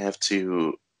 Michigan's gonna have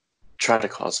to try to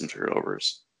cause some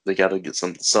turnovers. They got to get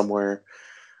something somewhere.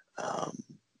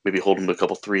 Maybe hold them to a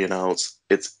couple 3-and-outs.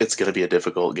 It's going to be a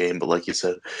difficult game, but like you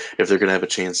said, if they're going to have a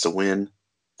chance to win,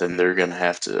 then they're going to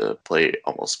have to play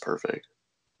almost perfect.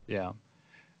 Yeah.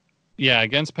 Yeah,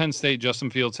 against Penn State, Justin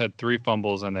Fields had 3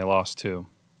 fumbles and they lost 2.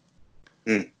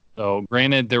 So,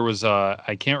 granted, there was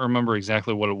I can't remember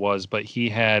exactly what it was, but he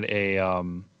had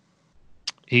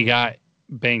he got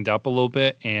banged up a little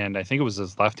bit, and I think it was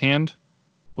his left hand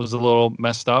was a little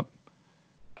messed up.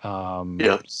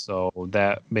 So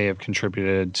that may have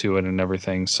contributed to it and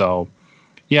everything. So,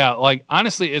 yeah, like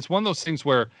honestly, it's one of those things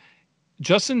where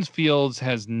Justin Fields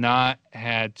has not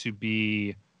had to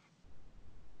be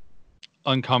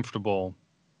uncomfortable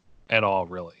at all,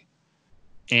 really.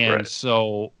 And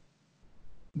so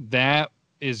that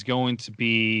is going to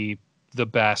be the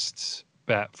best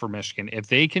bet for Michigan. If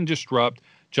they can disrupt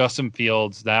Justin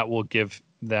Fields, that will give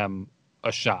them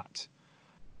a shot.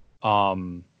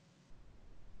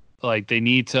 Like they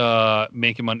need to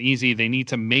make him uneasy. They need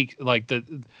to make like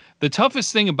the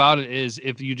toughest thing about it is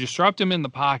if you disrupt him in the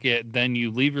pocket, then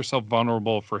you leave yourself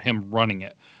vulnerable for him running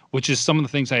it, which is some of the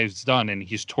things that he's done, and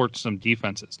he's torched some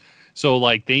defenses. So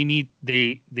like they need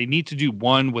to do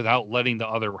one without letting the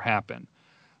other happen.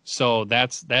 So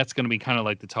that's going to be kind of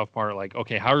like the tough part. Like,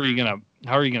 okay, how are you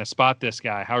gonna spot this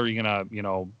guy? How are you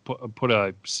gonna put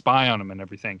a spy on him and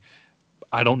everything?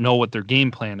 I don't know what their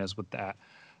game plan is with that.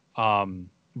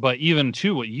 But even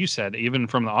to what you said, even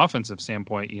from the offensive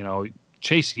standpoint,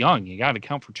 Chase Young, you got to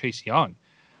count for Chase Young.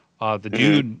 The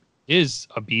dude is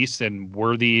a beast and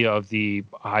worthy of the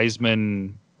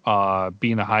Heisman,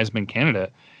 being a Heisman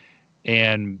candidate.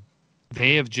 And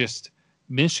they have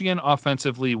Michigan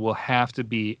offensively will have to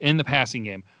be, in the passing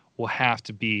game, will have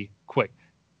to be quick.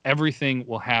 Everything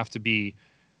will have to be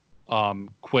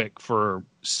quick for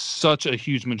such a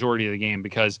huge majority of the game,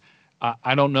 because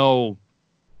I don't know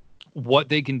what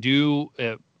they can do.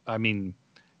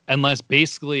 Unless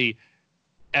basically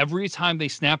every time they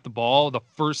snap the ball, the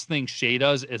first thing Shea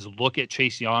does is look at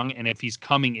Chase Young, and if he's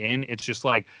coming in, it's just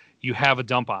like you have a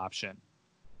dump option.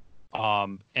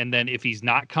 And then if he's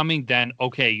not coming, then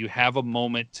okay, you have a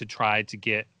moment to try to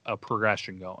get a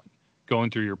progression going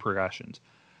through your progressions.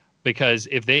 Because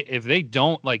if they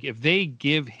don't, like, if they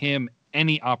give him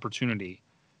any opportunity,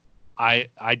 I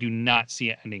do not see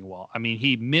it ending well. I mean,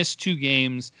 he missed 2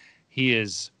 games.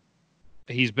 He's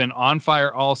been on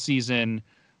fire all season.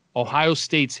 Ohio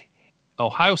State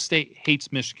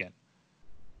hates Michigan.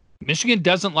 Michigan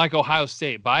doesn't like Ohio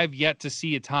State, but I've yet to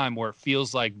see a time where it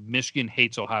feels like Michigan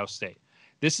hates Ohio State.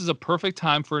 This is a perfect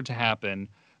time for it to happen,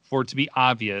 for it to be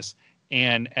obvious.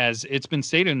 And as it's been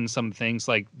stated in some things,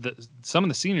 like some of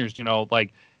the seniors,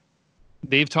 like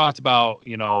they've talked about,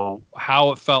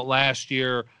 how it felt last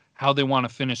year, how they want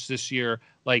to finish this year.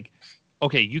 Like,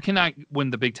 okay, you cannot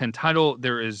win the Big Ten title.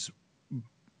 There is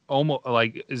almost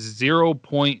like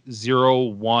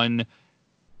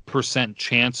 0.01%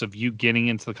 chance of you getting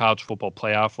into the college football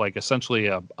playoff. Like essentially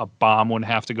a bomb would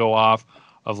have to go off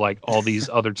of like all these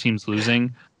other teams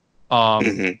losing.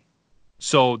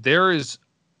 So there is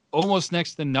almost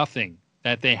next to nothing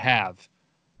that they have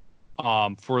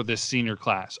for this senior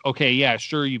class. Okay, yeah,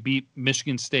 sure, you beat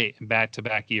Michigan State in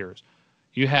back-to-back years.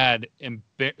 You had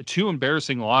 2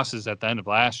 embarrassing losses at the end of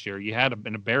last year. You had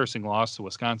an embarrassing loss to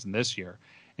Wisconsin this year.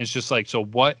 And it's just like, so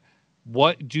what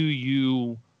do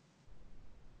you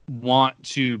want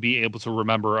to be able to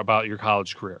remember about your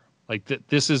college career? Like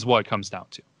this is what it comes down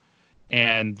to.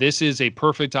 And this is a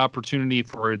perfect opportunity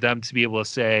for them to be able to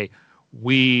say,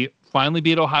 we finally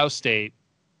beat Ohio State.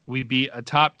 We beat a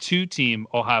top 2 team,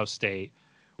 Ohio State.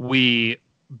 We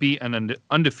beat an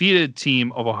undefeated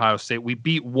team of Ohio State. We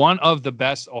beat one of the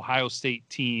best Ohio State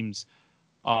teams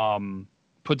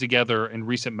put together in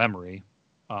recent memory.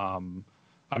 I'm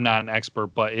not an expert,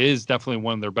 but it is definitely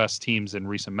one of their best teams in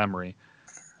recent memory.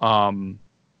 And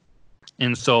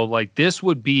so like this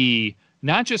would be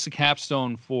not just a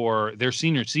capstone for their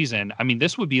senior season. I mean,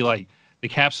 this would be like the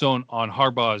capstone on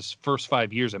Harbaugh's first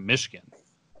 5 years at Michigan.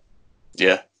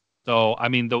 Yeah. So, I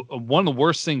mean, one of the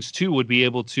worst things, too, would be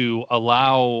able to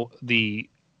allow the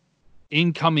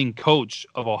incoming coach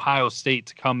of Ohio State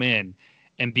to come in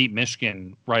and beat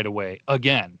Michigan right away.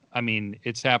 Again, I mean,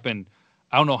 it's happened.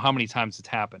 I don't know how many times it's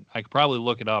happened. I could probably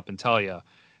look it up and tell you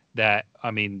that, I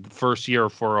mean, the first year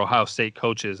for Ohio State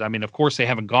coaches, I mean, of course, they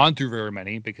haven't gone through very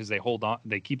many because they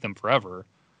keep them forever.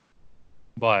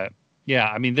 But, yeah,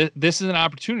 I mean, this is an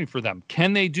opportunity for them.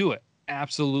 Can they do it?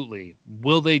 Absolutely.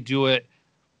 Will they do it?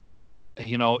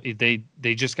 They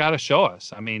just got to show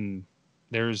us. I mean,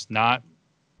 there's not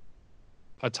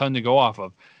a ton to go off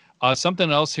of.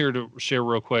 Something else here to share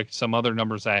real quick. Some other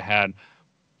numbers I had.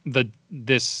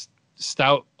 This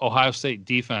stout Ohio State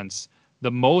defense,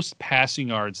 the most passing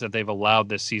yards that they've allowed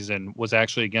this season was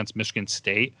actually against Michigan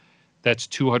State. That's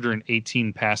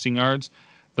 218 passing yards.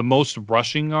 The most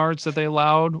rushing yards that they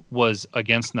allowed was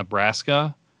against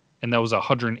Nebraska, and that was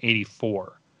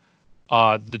 184.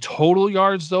 The total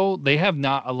yards, though, they have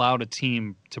not allowed a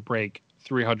team to break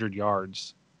 300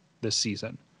 yards this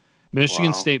season.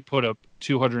 Michigan State put up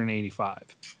 285.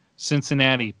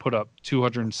 Cincinnati put up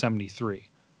 273.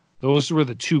 Those were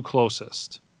the 2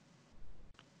 closest.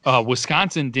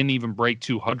 Wisconsin didn't even break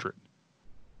 200.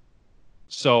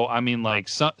 So, I mean, like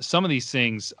some of these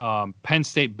things, Penn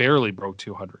State barely broke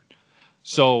 200.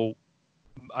 So,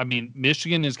 I mean,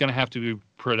 Michigan is going to have to be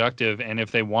productive, and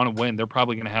if they want to win, they're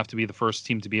probably going to have to be the first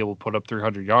team to be able to put up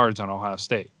 300 yards on Ohio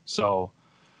State. So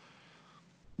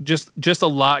just a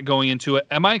lot going into it.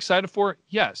 Am I excited for it?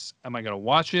 Yes. Am I going to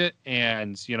watch it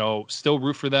and, still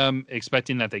root for them,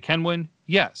 expecting that they can win?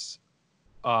 Yes.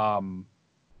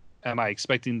 am I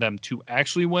expecting them to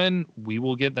actually win? We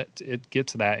will get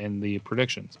to that in the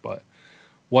predictions. But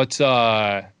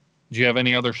do you have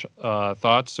any other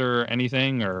thoughts or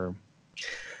anything? Or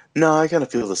No, I kind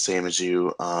of feel the same as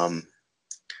you.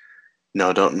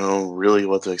 No, don't know really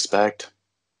what to expect.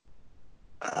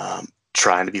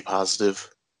 Trying to be positive,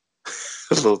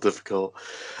 a little difficult.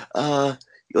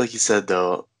 Like you said,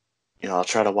 though, I'll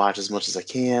try to watch as much as I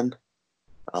can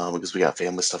because we got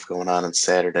family stuff going on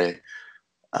Saturday.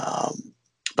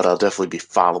 But I'll definitely be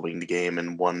following the game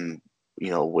in one,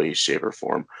 way, shape, or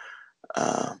form.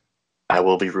 I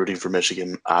will be rooting for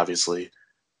Michigan, obviously.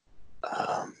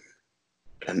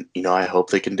 And, I hope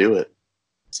they can do it.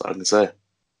 That's all I can say.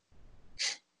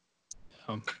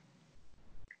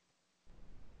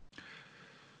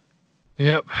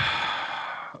 Yep.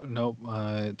 Nope.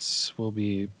 It will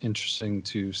be interesting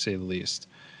to say the least.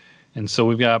 And so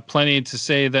we've got plenty to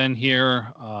say then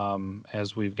here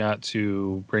as we've got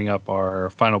to bring up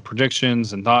our final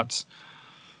predictions and thoughts.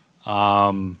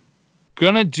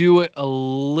 Gonna do it a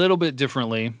little bit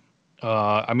differently.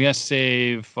 I'm gonna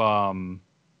save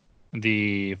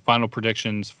the final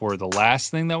predictions for the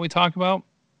last thing that we talk about.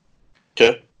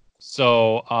 Okay.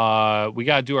 So we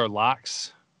gotta do our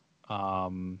locks.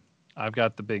 I've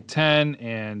got the Big Ten,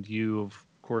 and you, of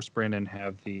course, Brandon,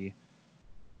 have the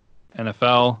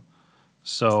NFL.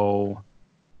 So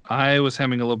I was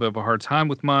having a little bit of a hard time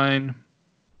with mine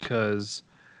because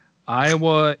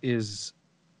Iowa is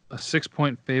a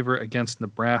 6-point favorite against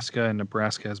Nebraska, and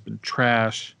Nebraska has been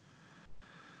trash.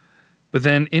 But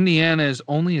then Indiana is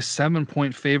only a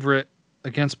 7-point favorite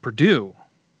against Purdue.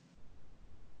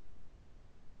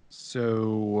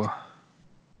 So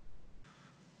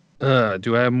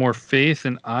do I have more faith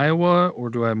in Iowa or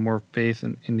do I have more faith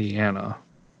in Indiana?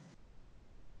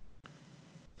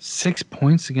 6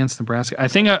 points against Nebraska. I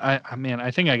think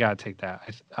I think I gotta take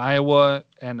that. Iowa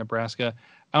and Nebraska.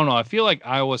 I don't know. I feel like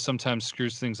Iowa sometimes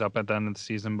screws things up at the end of the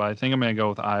season, but I think I'm gonna go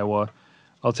with Iowa.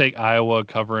 I'll take Iowa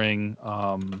covering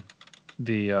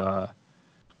the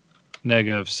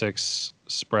 -6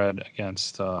 spread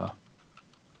against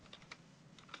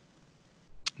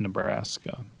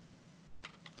Nebraska.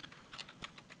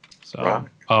 So,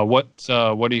 what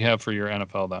do you have for your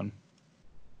NFL then?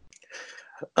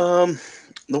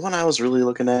 The one I was really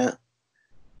looking at,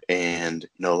 and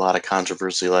a lot of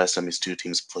controversy last time these two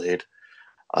teams played,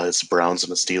 it's the Browns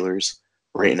and the Steelers.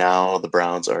 Right now, the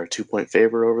Browns are a 2-point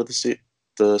favor over the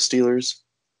Steelers.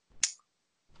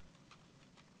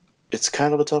 It's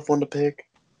kind of a tough one to pick,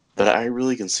 but I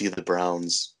really can see the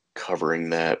Browns covering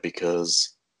that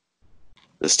because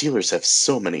the Steelers have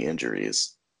so many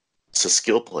injuries to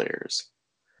skill players.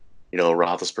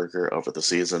 Roethlisberger over the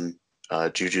season.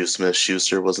 Juju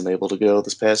Smith-Schuster wasn't able to go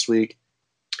this past week.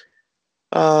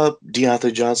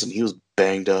 Deontay Johnson, he was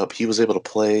banged up. He was able to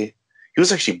play. He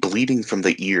was actually bleeding from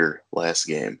the ear last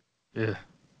game. Yeah.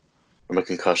 From a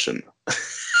concussion.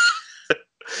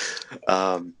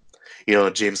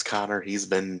 James Conner, he's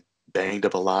been banged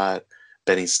up a lot.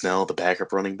 Benny Snell, the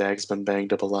backup running back, has been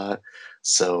banged up a lot.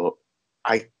 So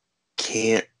I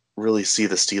can't really see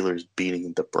the Steelers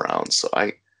beating the Browns. So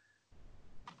I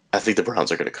think the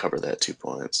Browns are going to cover that 2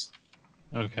 points.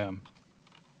 Okay.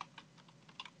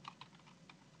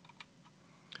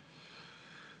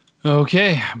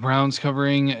 Okay, Browns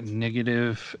covering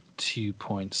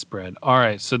 -2-point spread. All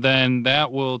right, so then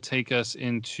that will take us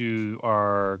into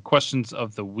our questions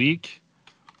of the week.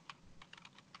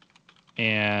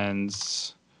 And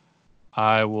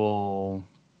I will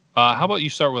how about you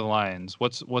start with Lions?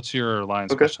 What's your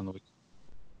Lions question of the week?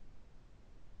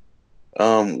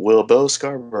 Will Bo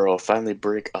Scarborough finally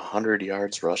break 100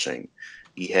 yards rushing?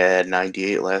 He had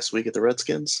 98 last week at the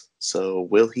Redskins. So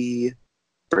will he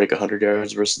break 100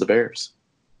 yards versus the Bears?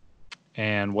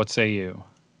 And what say you?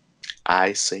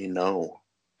 I say no.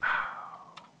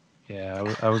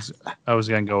 Yeah, I was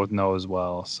gonna go with no as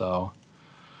well. So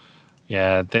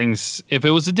yeah, if it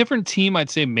was a different team, I'd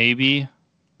say maybe,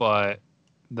 but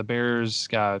the Bears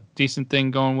got a decent thing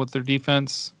going with their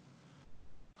defense.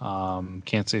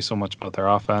 Can't say so much about their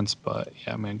offense, but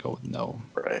yeah, I'm gonna go with no.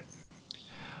 Right.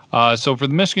 So for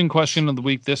the Michigan question of the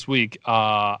week this week,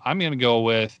 I'm gonna go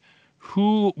with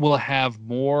who will have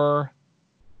more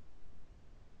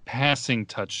passing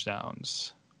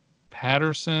touchdowns,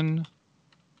 Patterson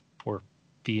or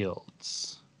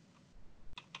Fields?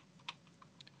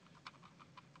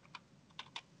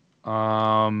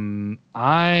 I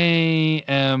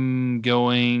am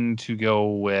going to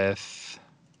go with.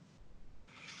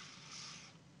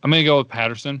 I'm going to go with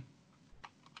Patterson.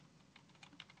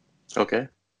 Okay.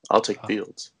 I'll take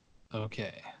Fields.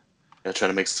 Okay. I'll try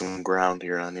to make some ground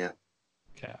here on you.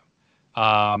 Okay.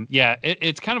 Yeah,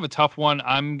 it's kind of a tough one.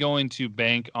 I'm going to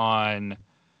bank on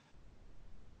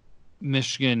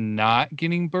Michigan not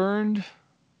getting burned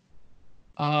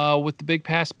with the big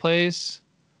pass plays,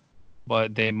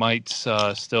 but they might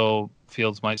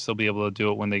Fields might still be able to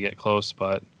do it when they get close,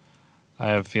 but I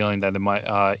have a feeling that it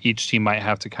might each team might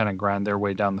have to kind of grind their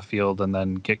way down the field and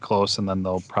then get close, and then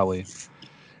they'll probably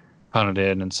pound it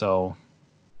in. And so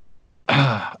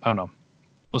I don't know.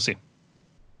 We'll see.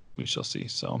 We shall see.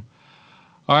 So,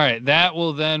 all right, that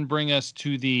will then bring us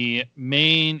to the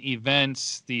main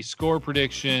events, the score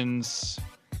predictions.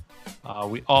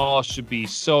 We all should be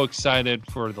so excited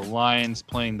for the Lions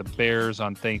playing the Bears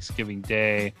on Thanksgiving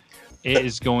Day. It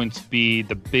is going to be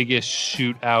the biggest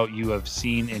shootout you have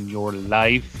seen in your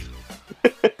life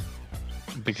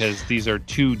because these are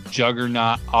two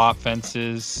juggernaut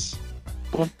offenses.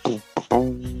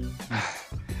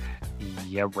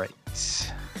 Yeah, right.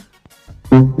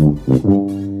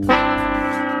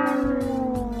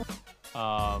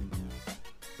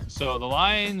 So the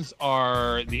Lions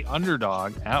are the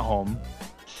underdog at home.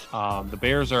 The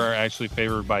Bears are actually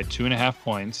favored by 2.5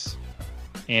 points,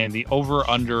 and the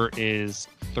over/under is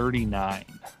 39,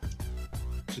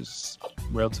 which is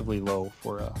relatively low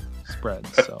for a spread.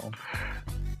 So,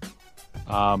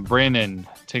 Brandon,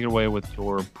 take it away with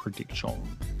your prediction.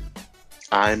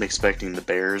 I'm expecting the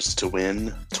Bears to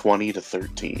win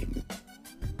 20-13.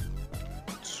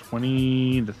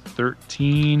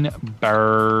 20-13,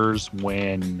 Bears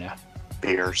win.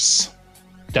 Bears.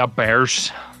 The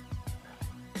Bears.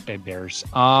 The Bears.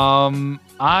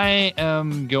 I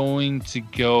am going to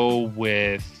go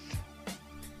with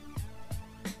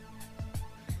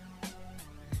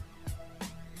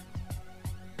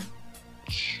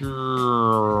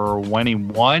sure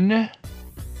 21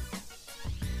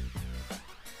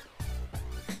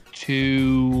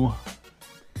 to.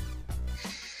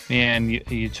 Man,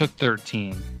 you took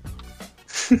 13.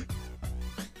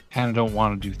 Kind of don't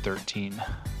want to do 13.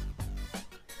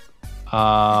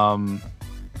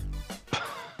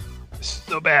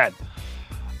 So bad.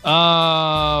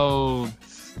 Oh,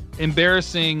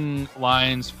 embarrassing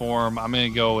Lions form. I'm gonna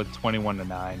go with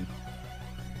 21-9.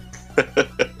 They're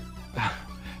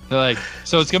like,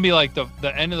 so it's gonna be like the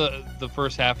end of the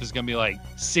first half is gonna be like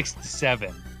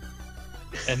 6-7,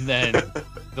 and then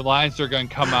the Lions are gonna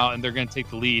come out and they're gonna take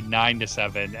the lead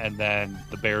 9-7, and then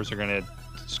the Bears are gonna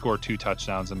score 2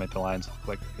 touchdowns and make the Lions look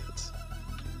like idiots.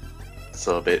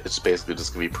 So it's basically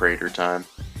just gonna be Prater time.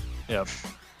 Yep.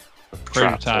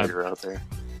 Prater time. Prater out there.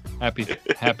 Happy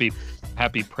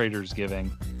Prater's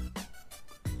giving.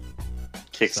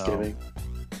 Kicksgiving. So,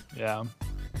 yeah.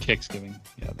 Kicksgiving.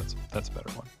 Yeah, that's a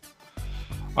better one.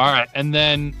 All right, and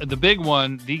then the big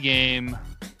one, the game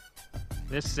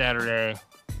this Saturday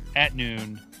at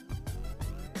noon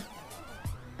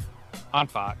on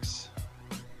Fox.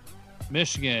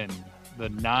 Michigan, the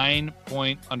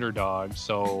 9-point underdog.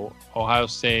 So Ohio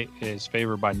State is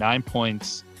favored by 9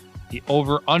 points. The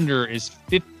over-under is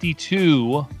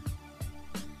 52.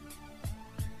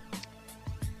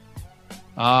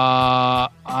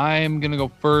 I'm going to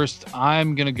go first.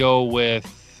 I'm going to go with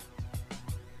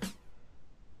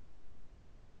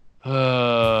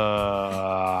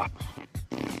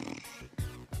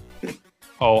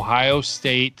Ohio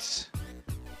State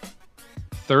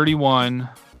 31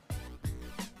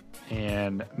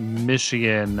 and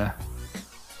Michigan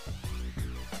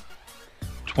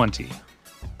 20.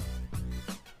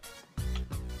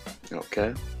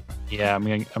 Okay. Yeah, I'm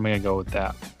gonna go with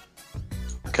that.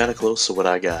 Kind of close to what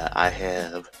I got. I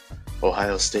have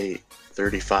Ohio State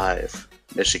 35,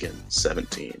 Michigan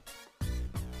 17.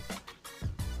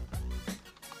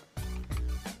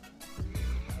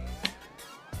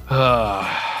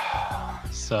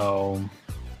 So,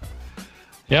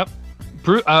 yep.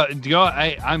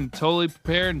 I'm totally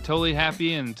prepared and totally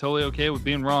happy and totally okay with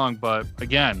being wrong. But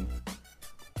again,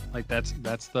 like that's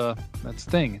the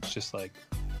thing. It's just like,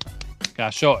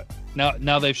 gotta show it.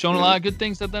 Now they've shown a lot of good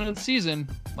things at the end of the season.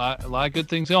 A lot of good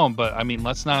things going. But I mean,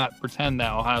 let's not pretend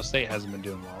that Ohio State hasn't been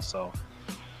doing well. So,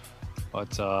 but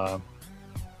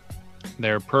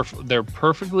they're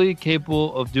perfectly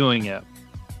capable of doing it.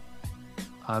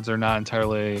 Odds are not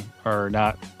very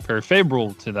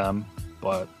favorable to them,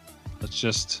 but let's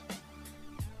just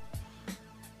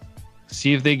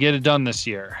see if they get it done this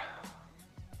year.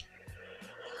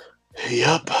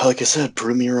 Yep, like I said,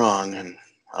 prove me wrong, and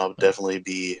I'll definitely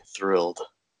be thrilled.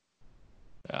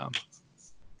 Yeah.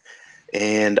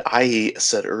 And I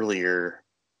said earlier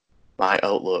my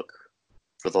outlook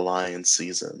for the Lions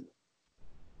season,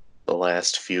 the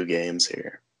last few games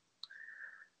here.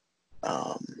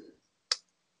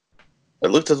 I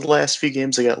looked at the last few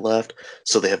games they got left.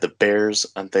 So they have the Bears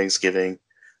on Thanksgiving,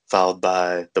 followed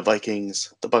by the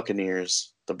Vikings, the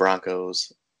Buccaneers, the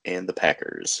Broncos, and the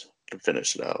Packers to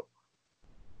finish it out.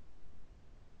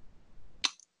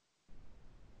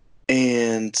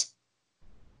 And,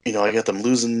 I got them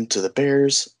losing to the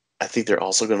Bears. I think they're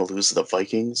also going to lose to the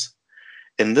Vikings.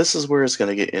 And this is where it's going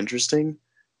to get interesting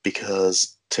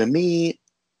because to me,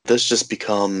 this just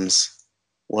becomes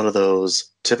one of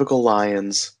those typical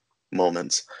Lions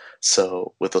moments.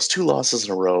 So with those 2 losses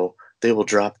in a row, they will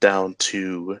drop down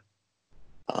to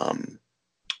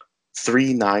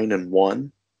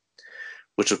 3-9-1,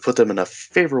 which would put them in a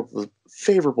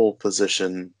favorable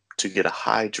position to get a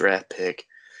high draft pick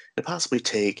and possibly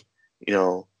take,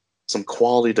 some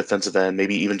quality defensive end,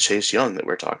 maybe even Chase Young that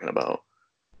we're talking about.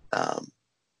 But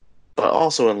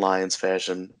also in Lions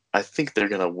fashion, I think they're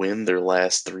going to win their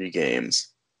last 3 games.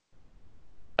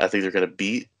 I think they're going to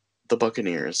beat the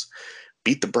Buccaneers,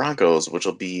 beat the Broncos, which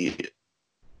will be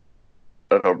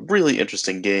a really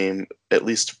interesting game, at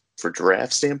least for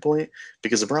draft standpoint,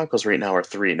 because the Broncos right now are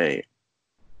 3-8.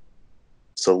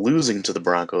 So losing to the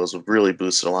Broncos would really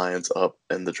boost the Lions up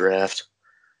in the draft.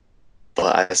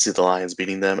 But I see the Lions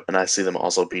beating them, and I see them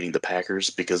also beating the Packers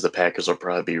because the Packers will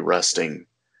probably be resting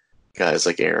guys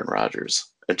like Aaron Rodgers.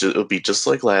 It'll be just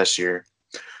like last year.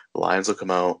 The Lions will come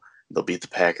out, they'll beat the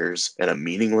Packers in a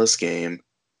meaningless game,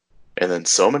 and then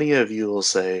so many of you will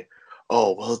say,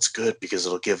 "Oh, well, it's good because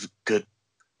it'll give good,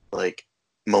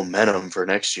 momentum for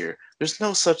next year." There's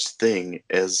no such thing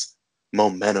as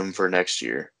momentum for next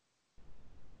year.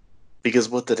 Because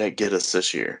what did that get us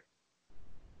this year?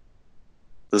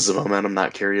 Does the momentum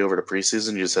not carry over to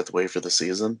preseason? You just have to wait for the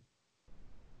season?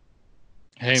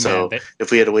 Hey, So man. if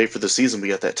we had to wait for the season, we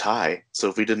got that tie. So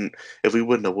if we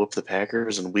wouldn't have whooped the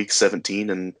Packers in week 17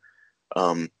 and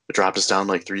it dropped us down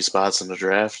like 3 spots in the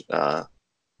draft,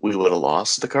 we would have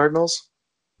lost the Cardinals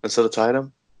instead of tied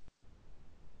them.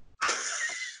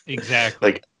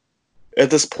 Exactly. At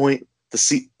this point, the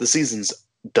season's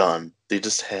done. They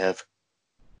just have,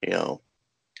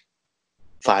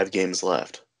 5 games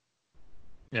left.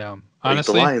 Yeah.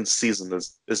 Honestly, the Lions' season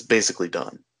is basically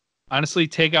done. Honestly,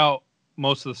 take out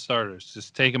most of the starters.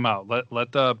 Just take them out.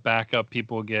 Let the backup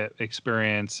people get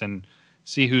experience and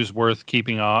see who's worth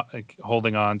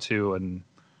holding on to, and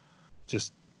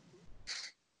just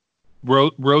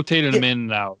rotate them in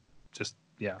and out. Just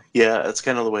yeah. Yeah, that's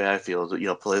kind of the way I feel.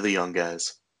 Play the young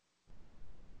guys.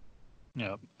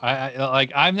 Yeah,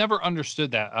 I've never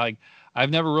understood that. I've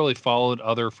never really followed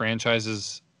other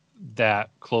franchises that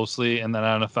closely in the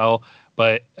NFL,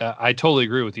 but I totally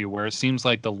agree with you. Where it seems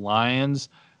like the Lions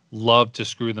love to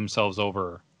screw themselves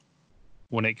over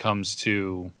when it comes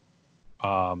to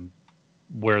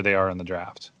where they are in the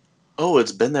draft. Oh,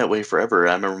 it's been that way forever.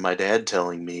 I remember my dad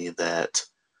telling me that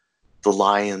the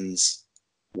Lions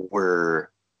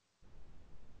were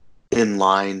in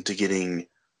line to getting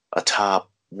a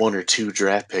top 1 or 2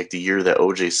 draft pick the year that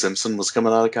O.J. Simpson was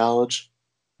coming out of college.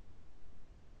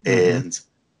 Mm-hmm. And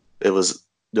it was,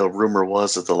 rumor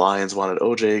was that the Lions wanted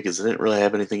OJ because they didn't really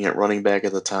have anything at running back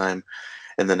at the time.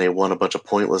 And then they won a bunch of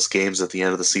pointless games at the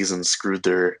end of the season, screwed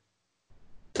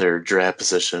their draft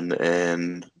position,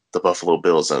 and the Buffalo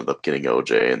Bills ended up getting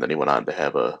OJ, and then he went on to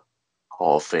have a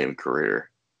Hall of Fame career.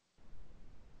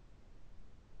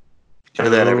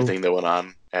 And then everything that went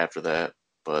on after that.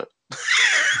 But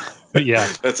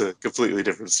yeah, that's a completely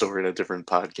different story in a different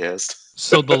podcast.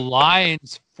 So the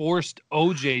Lions forced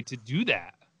OJ to do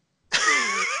that.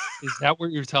 Is that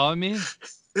what you're telling me?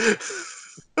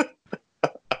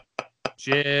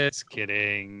 Just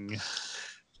kidding.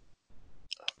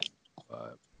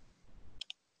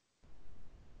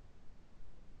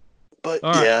 But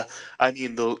yeah, I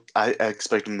mean, I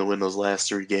expect them to win those last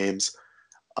 3 games.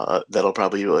 That'll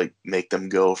probably make them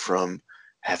go from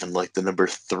having the number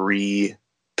 3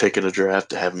 pick in the draft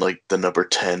to having the number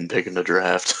 10 pick in the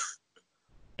draft.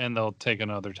 And they'll take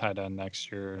another tight end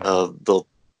next year. They'll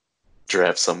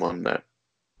draft someone that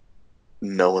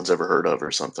no one's ever heard of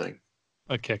or something.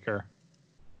 A kicker.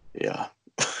 Yeah.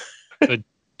 The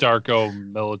Darko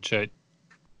Milicic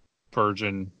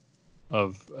version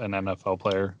of an NFL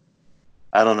player.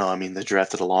 I don't know. I mean, they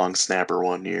drafted a long snapper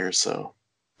one year, so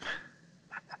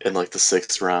in the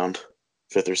 6th round,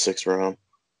 5th or 6th round.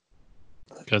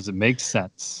 Because it makes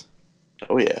sense.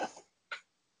 Oh yeah.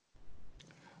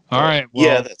 All right. Well,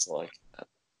 yeah, that's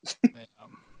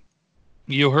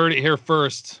you heard it here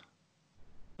first,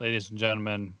 ladies and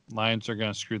gentlemen. Lions are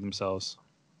going to screw themselves.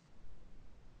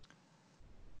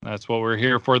 That's what we're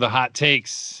here for. The hot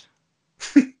takes.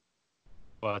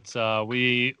 But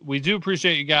we do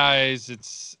appreciate you guys.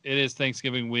 It is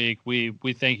Thanksgiving week. We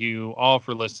thank you all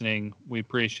for listening. We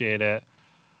appreciate it.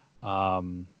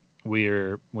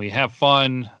 We have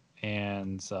fun,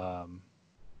 and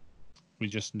we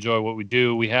just enjoy what we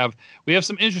do. We have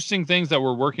some interesting things that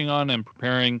we're working on and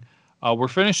preparing. We're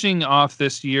finishing off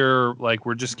this year, like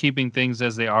we're just keeping things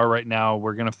as they are right now.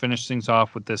 We're going to finish things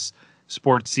off with this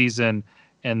sports season,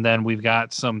 and then we've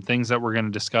got some things that we're going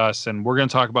to discuss, and we're going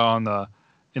to talk about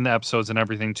in the episodes and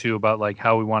everything too, about like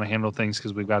how we want to handle things,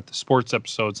 because we've got the sports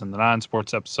episodes and the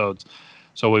non-sports episodes.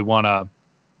 So we want to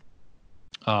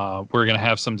we're going to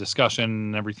have some discussion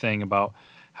and everything about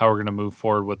how we're going to move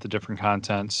forward with the different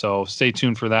content. So stay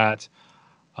tuned for that.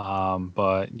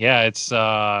 But yeah, it's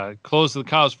close to the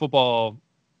college football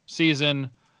season.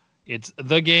 It's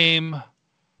the game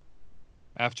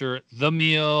after the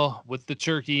meal with the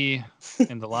turkey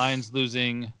and the Lions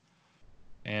losing.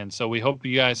 And so we hope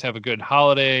you guys have a good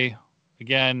holiday.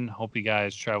 Again, hope you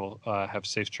guys have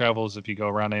safe travels if you go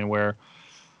around anywhere.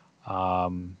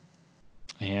 And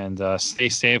stay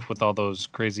safe with all those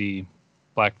crazy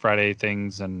Black Friday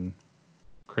things and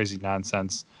crazy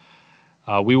nonsense.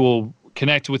 We will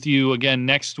connect with you again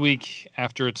next week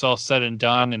after it's all said and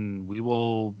done, and we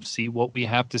will see what we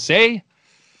have to say.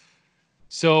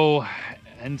 So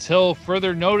until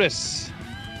further notice,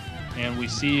 and we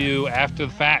see you after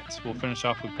the fact, we'll finish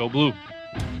off with Go Blue.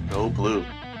 Go Blue.